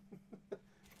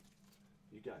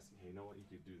 You guys, hey, you know what? You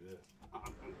could do this. I'm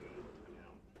good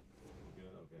now.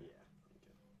 Good, okay. Yeah.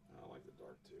 I like the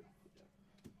dark too.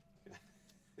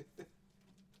 Yeah.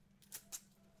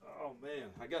 Oh man,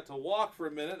 I got to walk for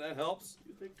a minute. That helps.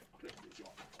 You think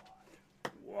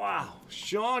Wow.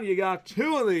 Sean, you got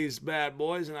 2 of these bad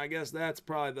boys, and I guess that's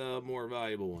probably the more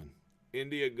valuable one.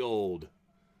 India Gold.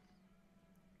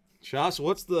 Josh,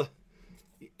 what's the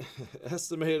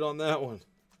estimated on that one?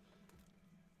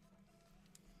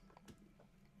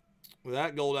 With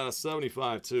that gold out of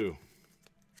 75, too.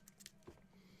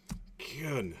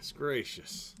 Goodness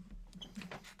gracious.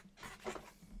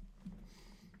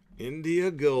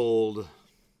 India Gold.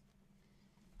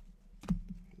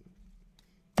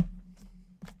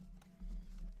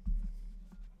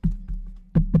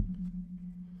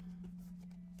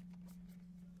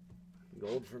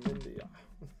 Gold from India.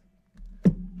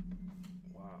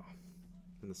 Wow.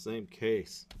 In the same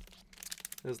case.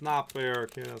 It's not fair,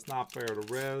 Ken. It's not fair. The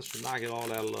rest should not get all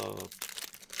that love.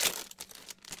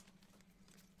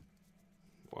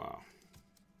 Wow.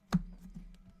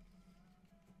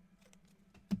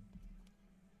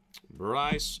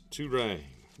 Bryce Turang.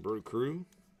 Brew Crew.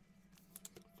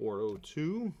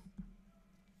 402.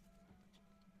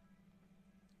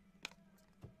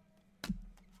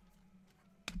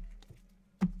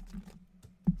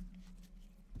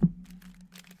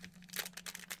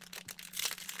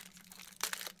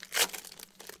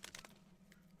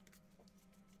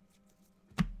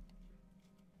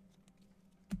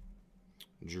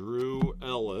 Drew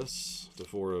Ellis to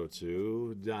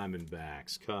 402.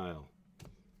 Diamondbacks. Kyle.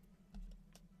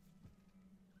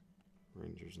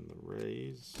 Rangers and the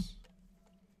Rays.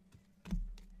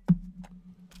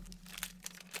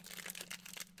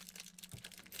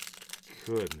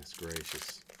 Goodness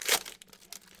gracious.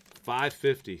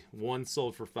 550. One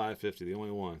sold for 550. The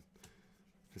only one.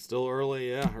 It's still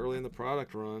early, yeah, early in the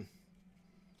product run.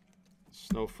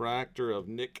 Snowfractor of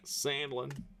Nick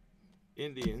Sandlin.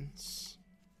 Indians.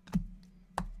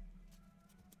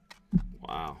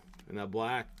 Wow. And that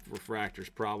black refractor's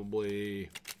probably,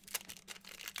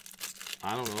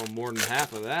 I don't know, more than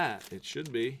half of that. It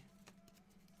should be.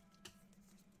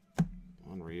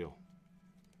 Unreal.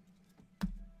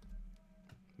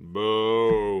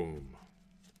 Boom.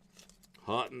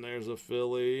 Hutton, there's a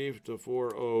Philly to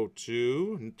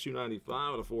 402. And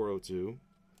 295 to 402.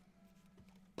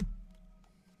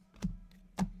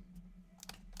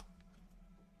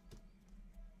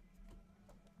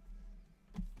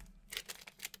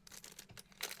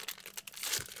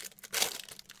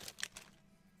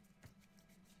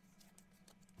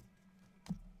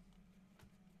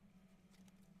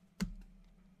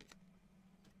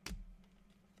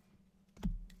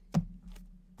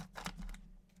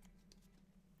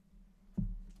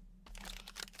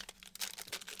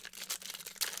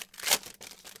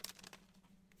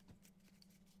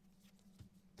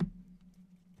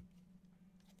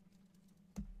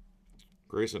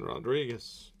 Grayson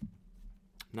Rodriguez,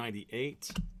 98.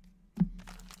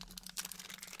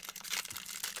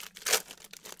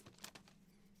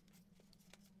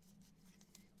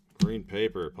 Green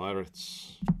paper,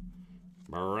 Pirates.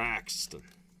 Braxton.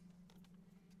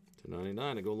 To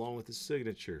 99 to go along with his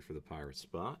signature for the Pirates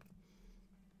spot.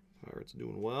 Pirates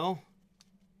doing well.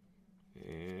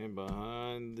 And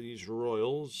behind these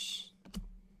Royals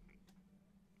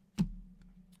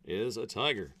is a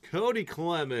Tiger. Cody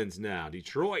Clemens now.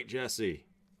 Detroit, Jesse.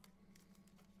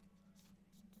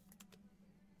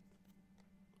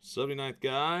 79th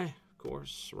guy, of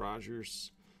course,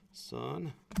 Rogers'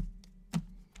 son.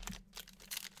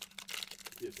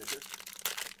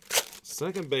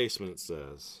 Second baseman, it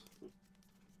says.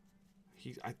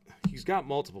 He's got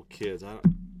multiple kids. I'm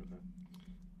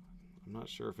not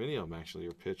sure if any of them actually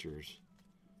are pitchers.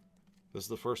 This is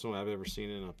the first one I've ever seen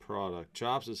in a product.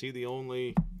 Chops, is he the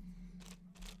only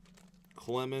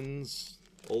Clemens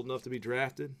old enough to be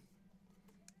drafted?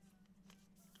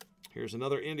 Here's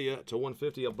another India to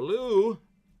 150, a blue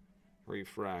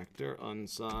refractor,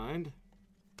 unsigned.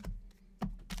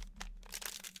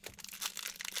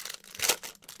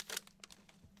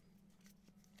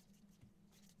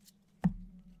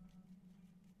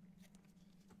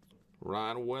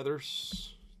 Ryan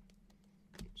Weathers,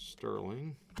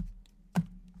 Sterling.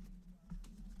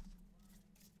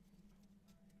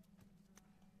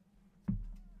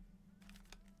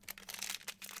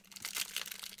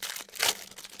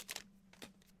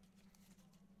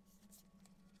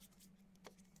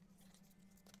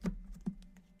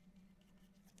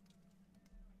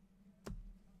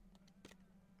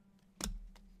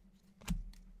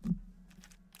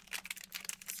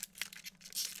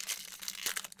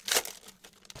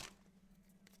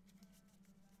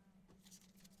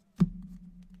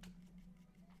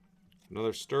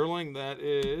 Another Sterling, that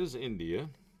is India.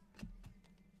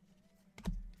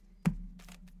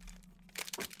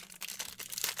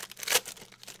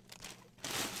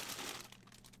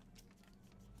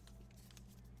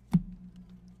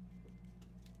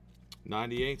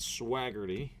 98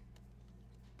 Swaggerty.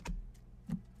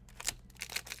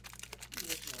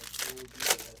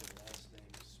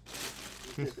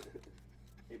 Maybe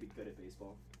good at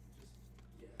baseball.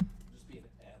 Just be an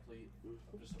athlete.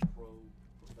 I'm just a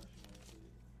professional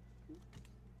athlete.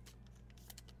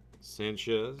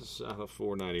 Sanchez out of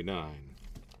 499.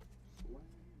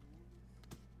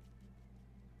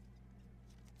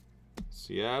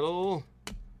 Seattle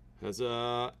has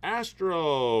a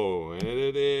Astro, and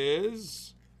it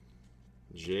is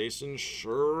Jason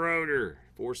Schroeder,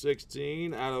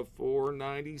 416 out of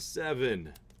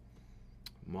 497.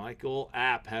 Michael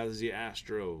App has the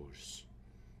Astros,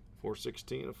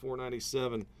 416 of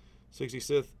 497,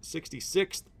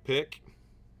 66th pick.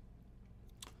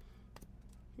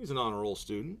 He's an honor roll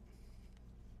student.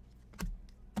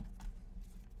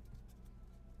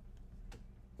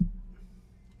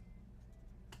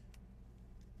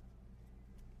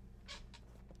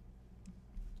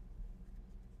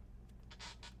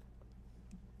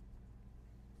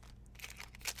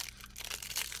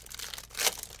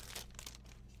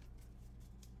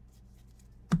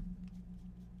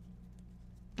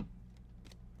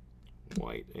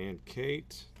 White and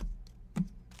Kate.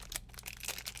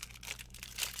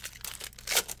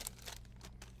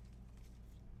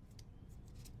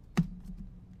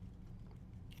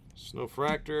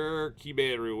 Snowfractor,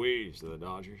 Keibert Ruiz to the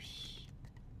Dodgers.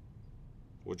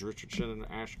 Woods Richardson and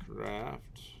Ashcraft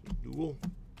duel.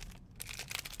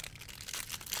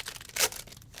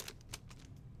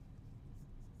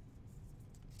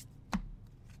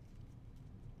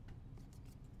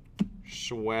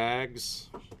 Swags,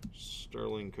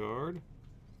 Sterling card.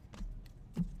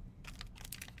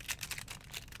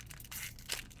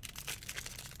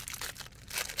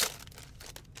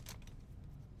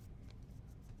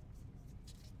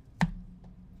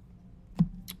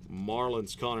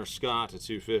 Marlins Connor Scott to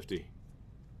 250.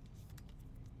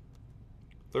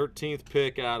 13th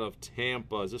pick out of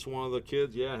Tampa. Is this one of the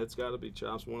kids? Yeah, it's got to be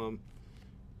Chops. One of them.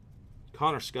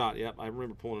 Connor Scott. Yep, I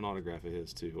remember pulling an autograph of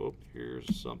his too. Oh,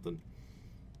 here's something.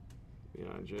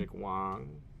 Yeah, Jake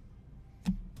Wong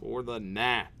for the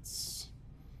Nats.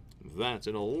 That's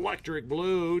an electric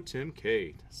blue. Tim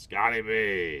Cate. Scotty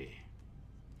B.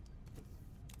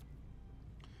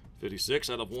 56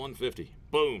 out of 150.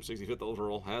 Boom. 65th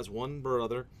overall. Has one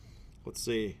brother. Let's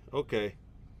see. Okay.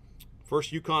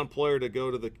 First UConn player to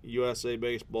go to the USA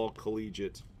Baseball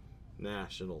Collegiate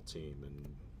National Team in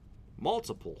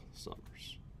multiple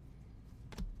summers.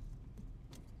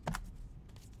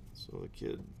 So the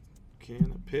kid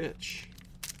can pitch.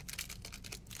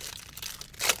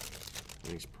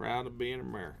 And he's proud of being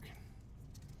American.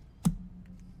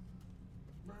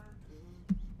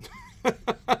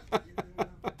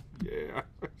 Yeah.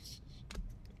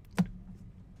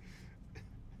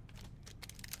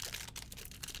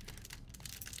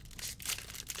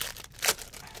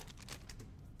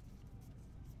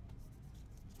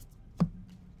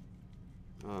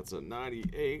 Oh, it's a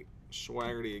 98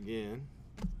 Swaggerty again.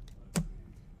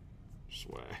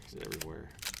 Swags everywhere.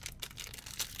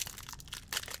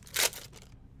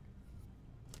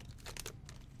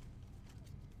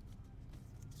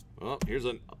 Oh, here's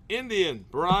an Indian,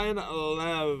 Brian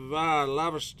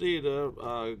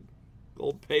Lavastida,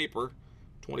 gold paper,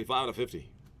 25 to 50.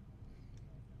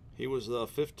 He was the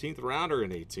 15th rounder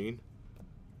in 18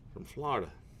 from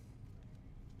Florida.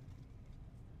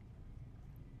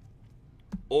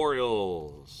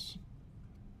 Orioles.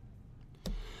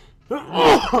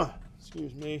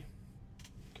 Excuse me.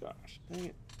 Gosh, dang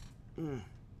it.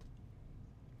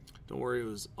 Don't worry, it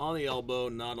was on the elbow,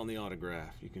 not on the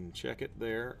autograph. You can check it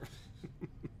there.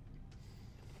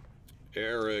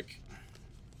 Eric.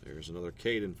 There's another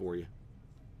Caden for you.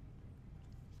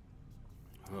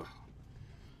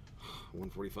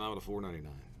 145 to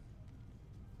 499.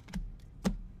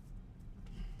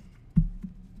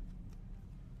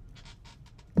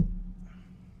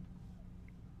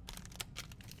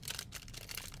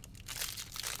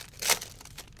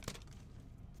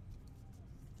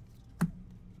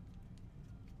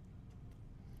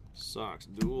 Sox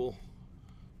duel.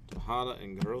 Tejada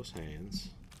and Gross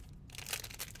hands.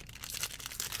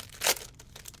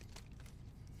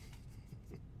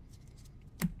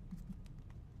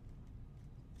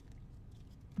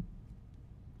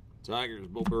 Tigers,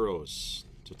 Bull Burrows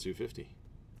to 250.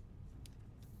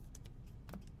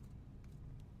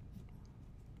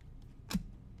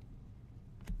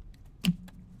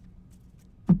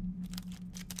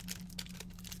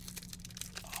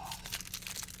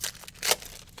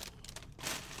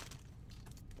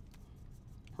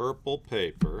 Purple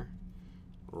paper,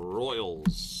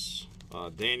 Royals,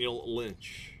 Daniel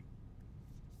Lynch.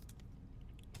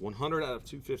 100 out of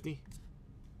 250.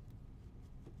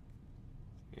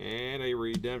 And a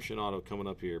redemption auto coming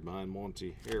up here behind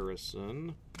Monty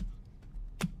Harrison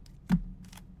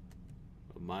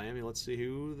of Miami. Let's see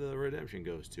who the redemption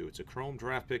goes to. It's a chrome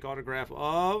draft pick autograph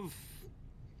of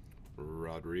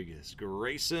Rodriguez.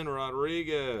 Grayson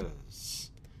Rodriguez.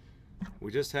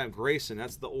 We just had Grayson.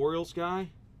 That's the Orioles guy?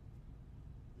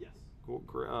 Yes.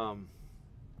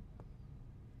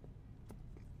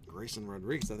 Grayson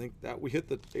Rodriguez. I think that we hit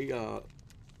the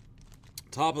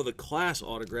top of the class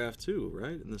autograph too,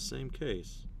 right? In the same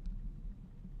case.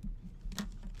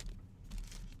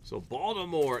 So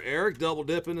Baltimore, Eric double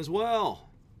dipping as well.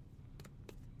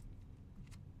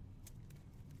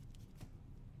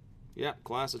 Yep,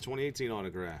 class of 2018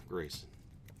 autograph, Grayson.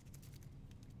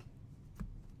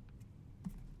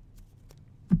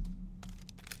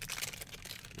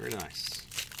 Very nice.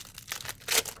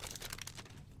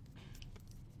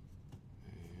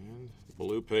 And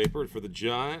blue paper for the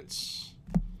Giants.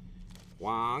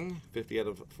 Wang, 50 out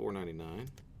of 499.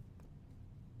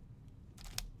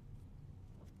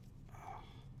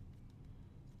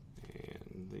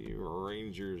 And the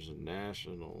Rangers and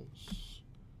Nationals.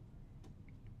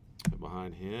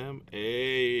 Behind him,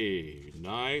 a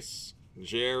nice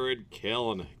Jared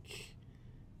Kelenic.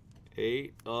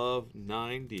 8 of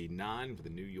 99 for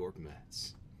the New York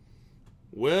Mets.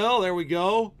 Well, there we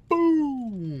go.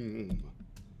 Boom.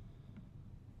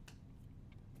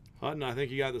 Hutton, I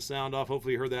think you got the sound off.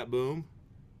 Hopefully you heard that boom.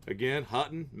 Again,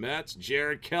 Hutton, Mets,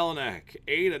 Jared Kelenic.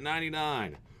 8 of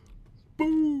 99.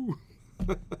 Boom.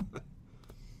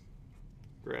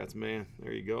 Congrats, man.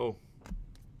 There you go.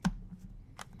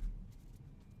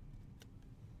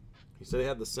 He said he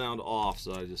had the sound off,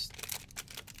 so I just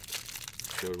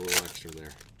showed a little extra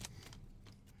there.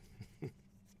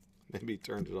 Maybe he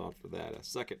turned it on for that a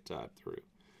second time through.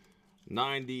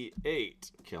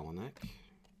 98, Kelenic.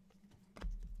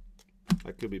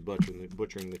 I could be butchering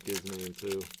the kid's name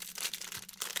too,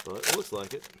 but it looks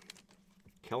like it.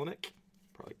 Kelenic?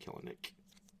 Probably Kelenic.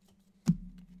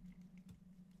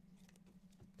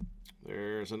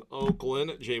 There's an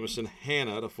Oakland Jameson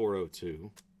Hanna to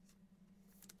 402.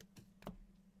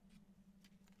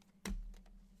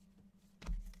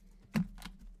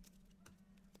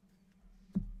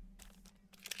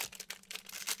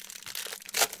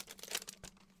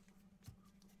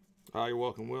 Oh, you're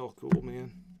welcome, Will. Cool,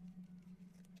 man.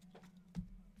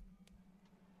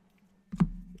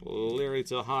 Larry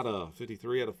Tejada,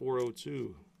 53 out of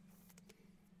 402.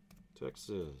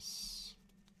 Texas.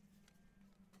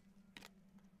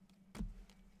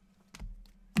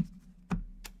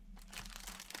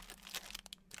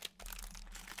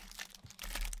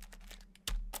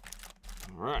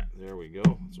 All right, there we go.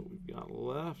 That's what we've got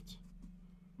left.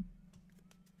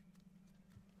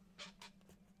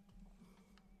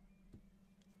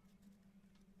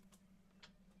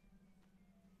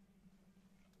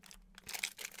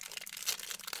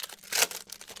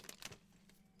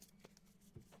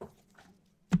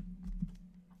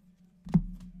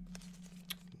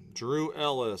 Drew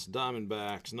Ellis,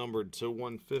 Diamondbacks, numbered to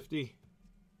 150.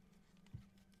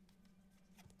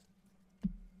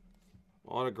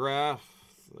 Autograph.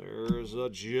 There's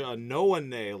a Noah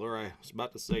Naylor. I was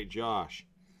about to say Josh.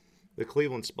 The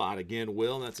Cleveland spot again,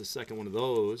 Will. And that's the second one of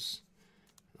those.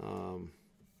 And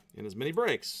as many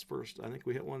breaks. First, I think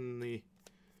we hit one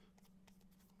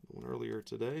one earlier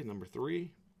today, number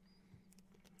 3.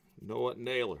 Noah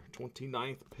Naylor,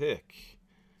 29th pick.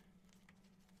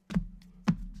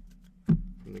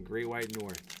 From the Great White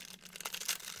North.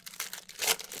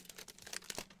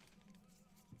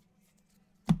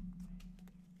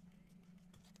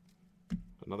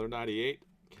 Another 98,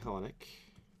 Kelenic.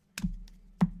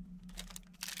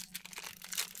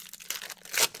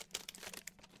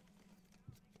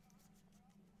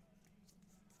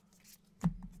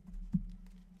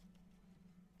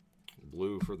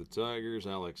 Blue for the Tigers,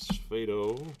 Alex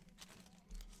Fado.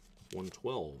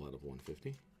 112 out of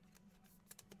 150.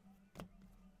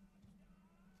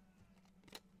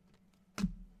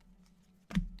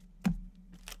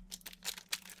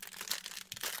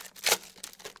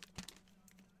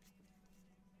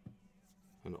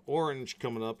 An orange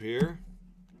coming up here.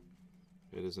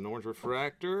 It is an orange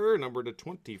refractor, number to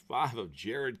 25 of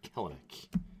Jared Kelenic.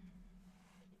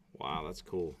 Wow, that's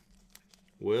cool.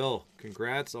 Will,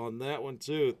 congrats on that one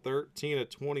too. 13 of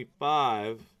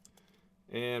 25.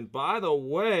 And by the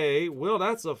way, Will,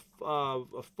 that's a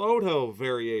photo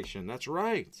variation. That's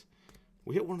right.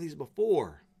 We hit one of these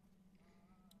before.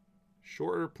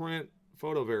 Shorter print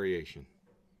photo variation.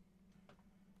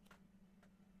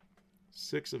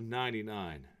 6 of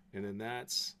 99. And then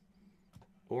that's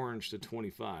orange to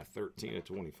 25. 13 of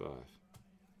 25.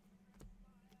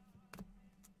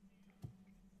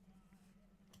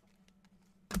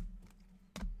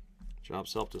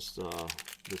 Jobs helped us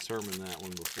determine that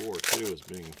one before, too, as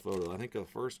being a photo. I think the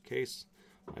first case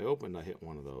I opened, I hit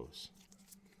one of those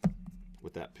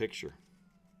with that picture.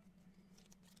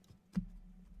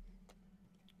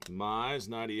 Mize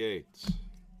 98.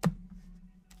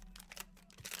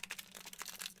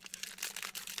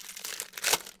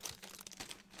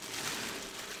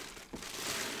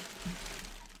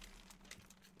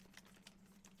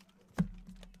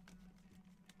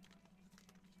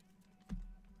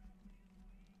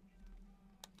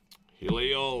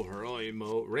 Julio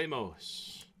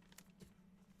Ramos.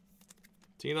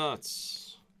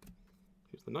 T-Nuts.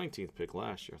 He was the 19th pick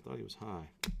last year. I thought he was high.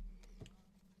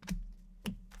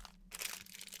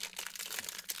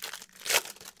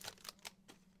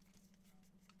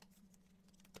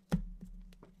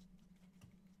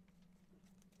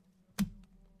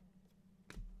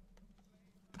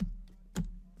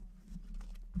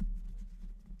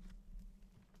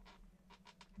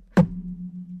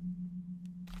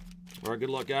 All right,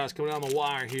 good luck, guys. Coming down the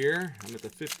wire here. I'm at the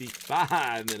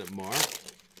 55-minute mark.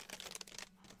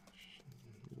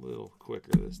 A little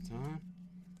quicker this time.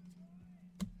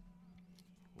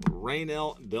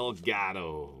 Raynel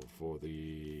Delgado for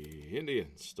the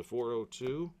Indians to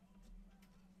 402.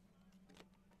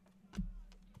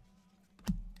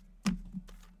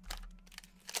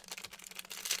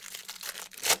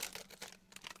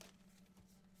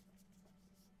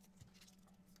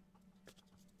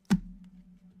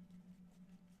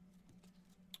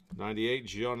 '98,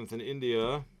 Jonathan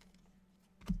India.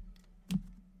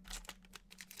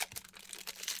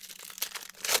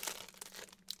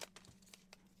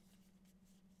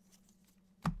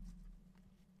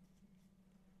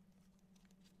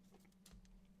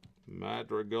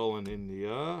 Madrigal in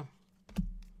India.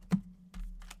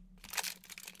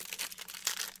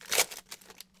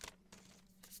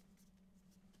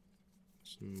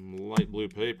 Some light blue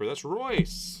paper. That's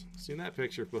Royce. Seen that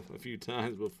picture a few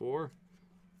times before.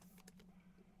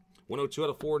 102 out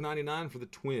of 499 for the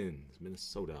Twins,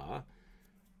 Minnesota.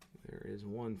 There is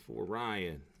one for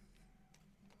Ryan.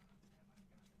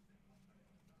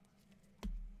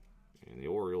 And the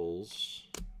Orioles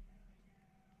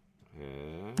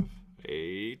have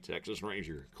a Texas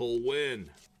Ranger. Cole Winn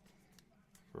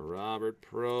for Robert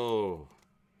Pro.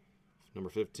 Number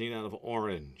 15 out of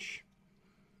orange.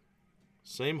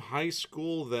 Same high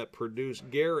school that produced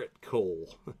Garrett Cole.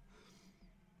 How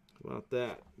about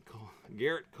that?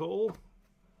 Garrett Cole.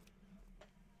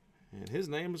 And his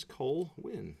name is Cole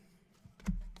Winn.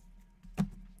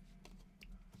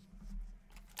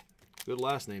 Good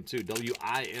last name, too.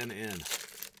 W-I-N-N.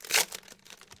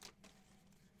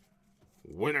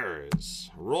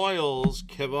 Winners. Royals,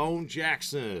 Kevon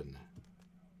Jackson.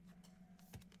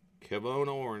 Kevon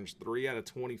Orange, 3 out of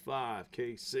 25.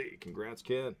 KC. Congrats,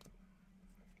 Ken.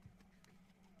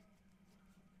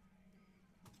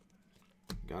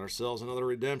 Got ourselves another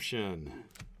redemption.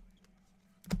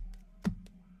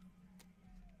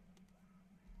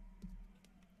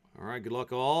 All right, good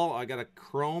luck all. I got a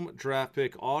Chrome draft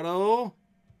pick auto.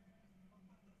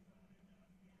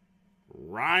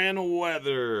 Ryan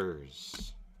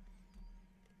Weathers.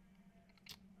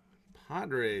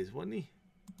 Padres, wasn't he?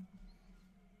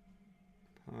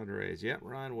 Padres, yep,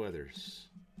 Ryan Weathers.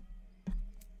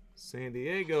 San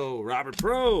Diego, Robert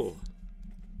Pro.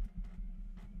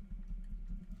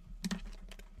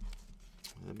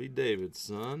 That'd be David's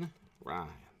son, Ryan.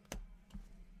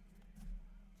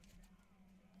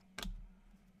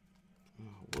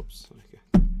 Oh, whoops. Okay.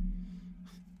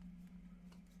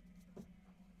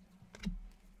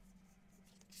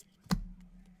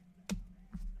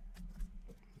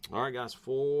 All right, guys,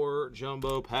 4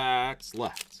 jumbo packs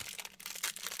left.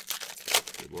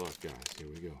 Good luck, guys. Here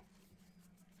we go.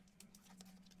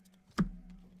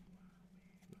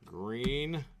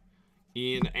 Green.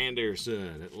 Ian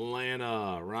Anderson,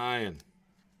 Atlanta, Ryan.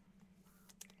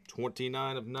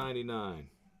 29 of 99.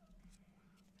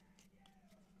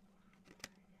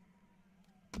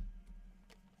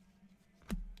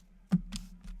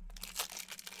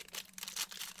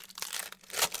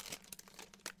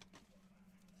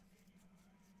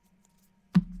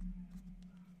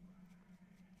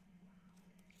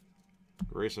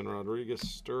 Grayson Rodriguez,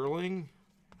 Sterling.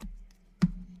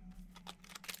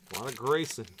 A lot of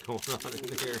Grayson going on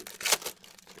in here.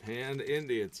 And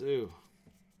India, too.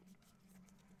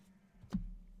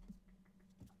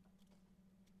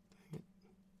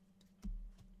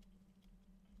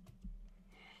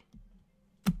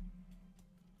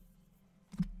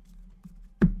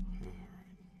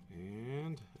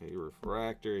 And a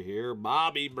refractor here.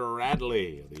 Bobby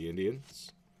Bradley of the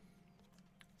Indians.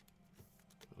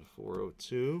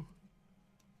 402.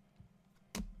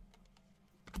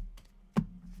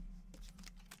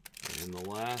 the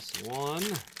last one.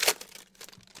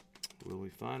 Will we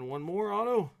find one more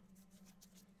auto?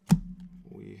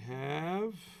 We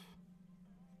have...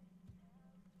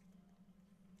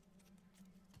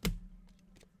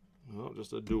 well,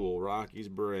 just a dual. Rockies,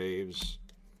 Braves,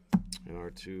 and our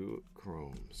 2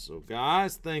 chromes. So,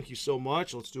 guys, thank you so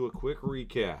much. Let's do a quick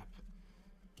recap.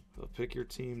 Pick your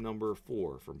team number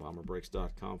 4 from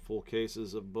BomberBreaks.com. Full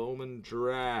cases of Bowman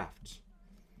Draft.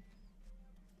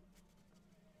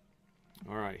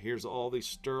 All right, here's all the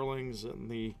Sterlings and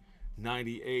the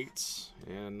 98s.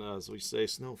 And as we say,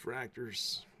 Snow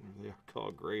Fractors. They are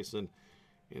called Grayson.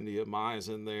 India Mai's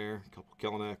in there. A couple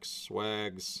Kellenics,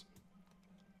 Swags.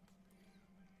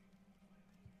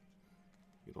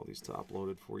 Get all these top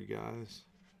loaded for you guys.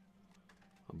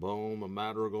 A Bohm, a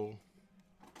Madrigal.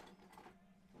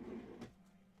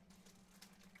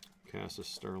 Cassis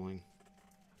Sterling.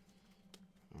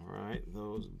 All right,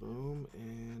 those boom,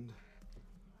 and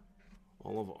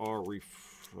all of our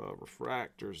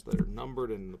refractors that are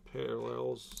numbered in the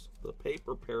parallels, the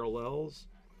paper parallels.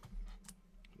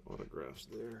 Autographs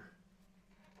there.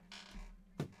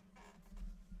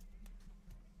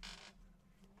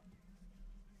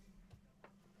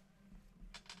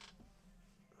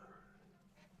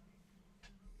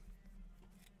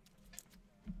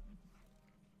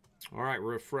 All right,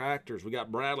 refractors. We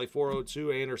got Bradley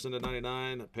 402, Anderson to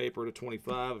 99, Paper to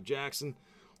 25 of Jackson,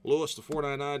 Lewis to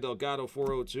 499, Delgado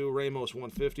 402, Ramos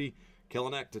 150,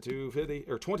 Kellenic to 250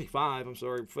 or 25. I'm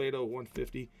sorry, Fado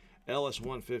 150, Ellis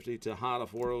 150, Tejada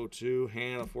 402,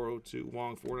 Hanna 402,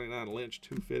 Wong 499, Lynch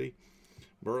 250,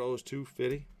 Burrows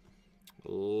 250,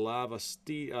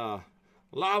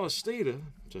 Lavastida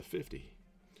to 50.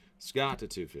 Scott to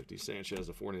 250, Sanchez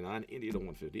to 499, India to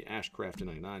 150, Ashcraft to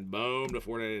 99, Bohm to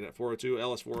 402,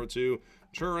 Ellis 402,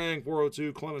 Turang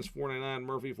 402, Clemens 499,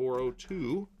 Murphy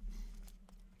 402,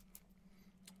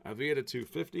 Avila to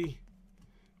 250,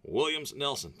 Williams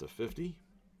Nelson to 50,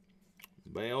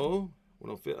 Bayo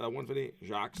 150,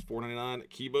 Jacques 499,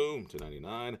 Keyboom to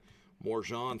 99,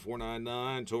 Morjan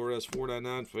 499, Torres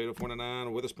 499, Fado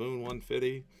 499, Witherspoon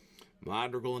 150,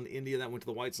 Madrigal in India, that went to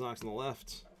the White Sox on the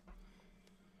left.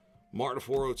 Martin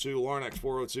 402, Larnack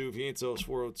 402, Vientos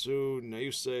 402,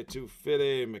 Nayuse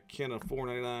 250, McKenna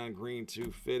 499, Green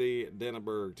 250,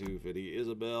 Denneberg 250,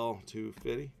 Isabel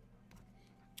 250.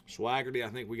 Swaggerty, I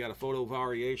think we got a photo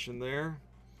variation there.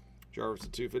 Jarvis to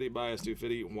 250, Bias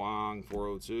 250, Wong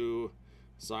 402,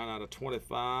 Sign out of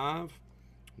 25,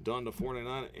 Dunn to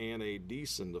 499, and a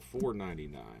Deason to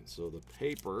 499. So the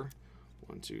paper,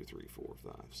 1, 2, 3, 4,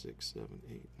 5, 6, 7,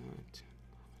 8, 9, 10.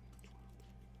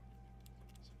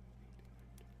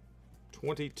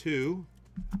 22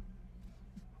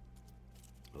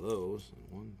 of those.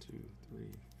 1, 2,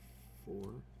 3, 4,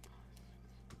 5, 6, 7,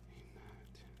 8, 9,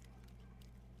 10,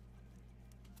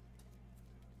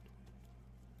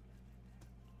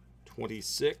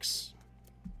 26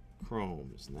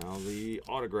 chromes. Now the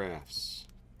autographs.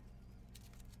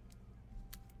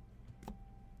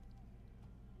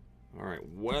 All right,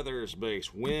 Weathers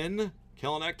base. Win.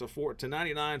 Kellenic to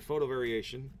 99 photo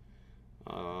variation.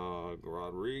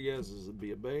 Rodriguez is to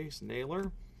be a base.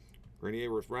 Naylor. Grenier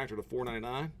refractor to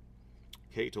 499.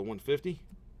 Kate to 150.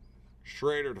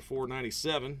 Schrader to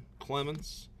 497.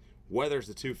 Clemens. Weathers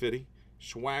to 250.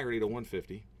 Swaggerty to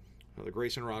 150. The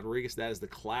Grayson Rodriguez, that is the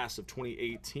class of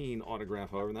 2018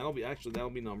 autograph, however, and that'll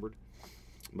be numbered.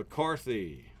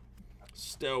 McCarthy,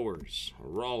 Stowers,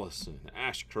 Rollison,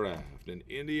 Ashcraft, and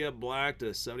India Black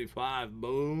to 75.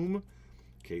 Boom.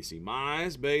 Casey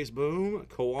Mize, base. Boom.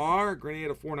 Coar, Grenier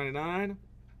to 499.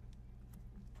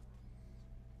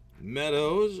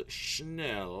 Meadows,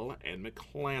 Schnell, and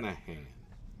McClanahan.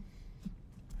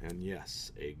 And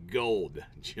yes, a gold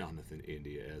Jonathan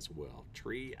India as well.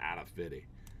 Tree out of 50.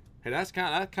 Hey, that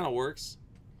kind of works.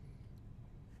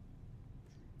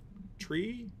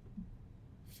 Tree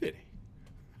 50.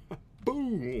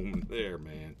 Boom! There,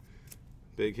 man.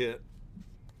 Big hit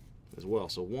as well.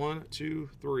 So 1, 2,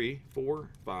 3, 4,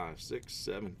 5, 6,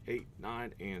 7, 8,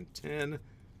 9, and 10.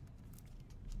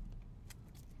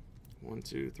 1,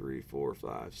 2, 3, 4,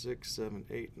 5, 6, 7,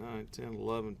 8, 9, 10,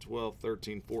 11, 12,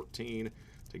 13, 14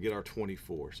 to get our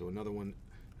 24. So another one.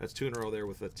 That's 2 in a row there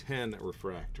with a 10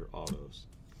 refractor autos.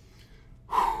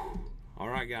 All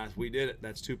right, guys, we did it.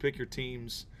 That's 2 pick your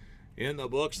teams in the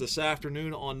books this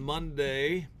afternoon. On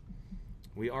Monday,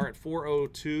 we are at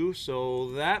 4:02,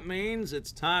 so that means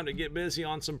it's time to get busy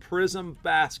on some Prism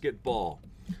basketball.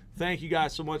 Thank you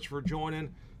guys so much for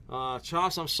joining.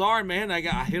 Chops, I'm sorry, man. I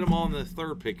hit them all in the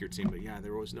 3rd pick your team, but yeah,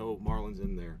 there was no Marlins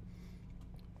in there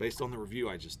based on the review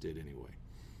I just did anyway.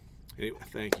 Anyway,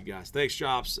 thank you guys. Thanks,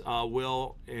 Chops,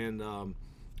 Will, and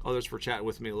others for chatting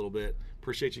with me a little bit.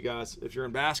 Appreciate you guys. If you're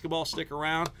in basketball, stick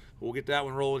around. We'll get that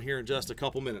one rolling here in just a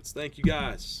couple minutes. Thank you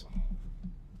guys.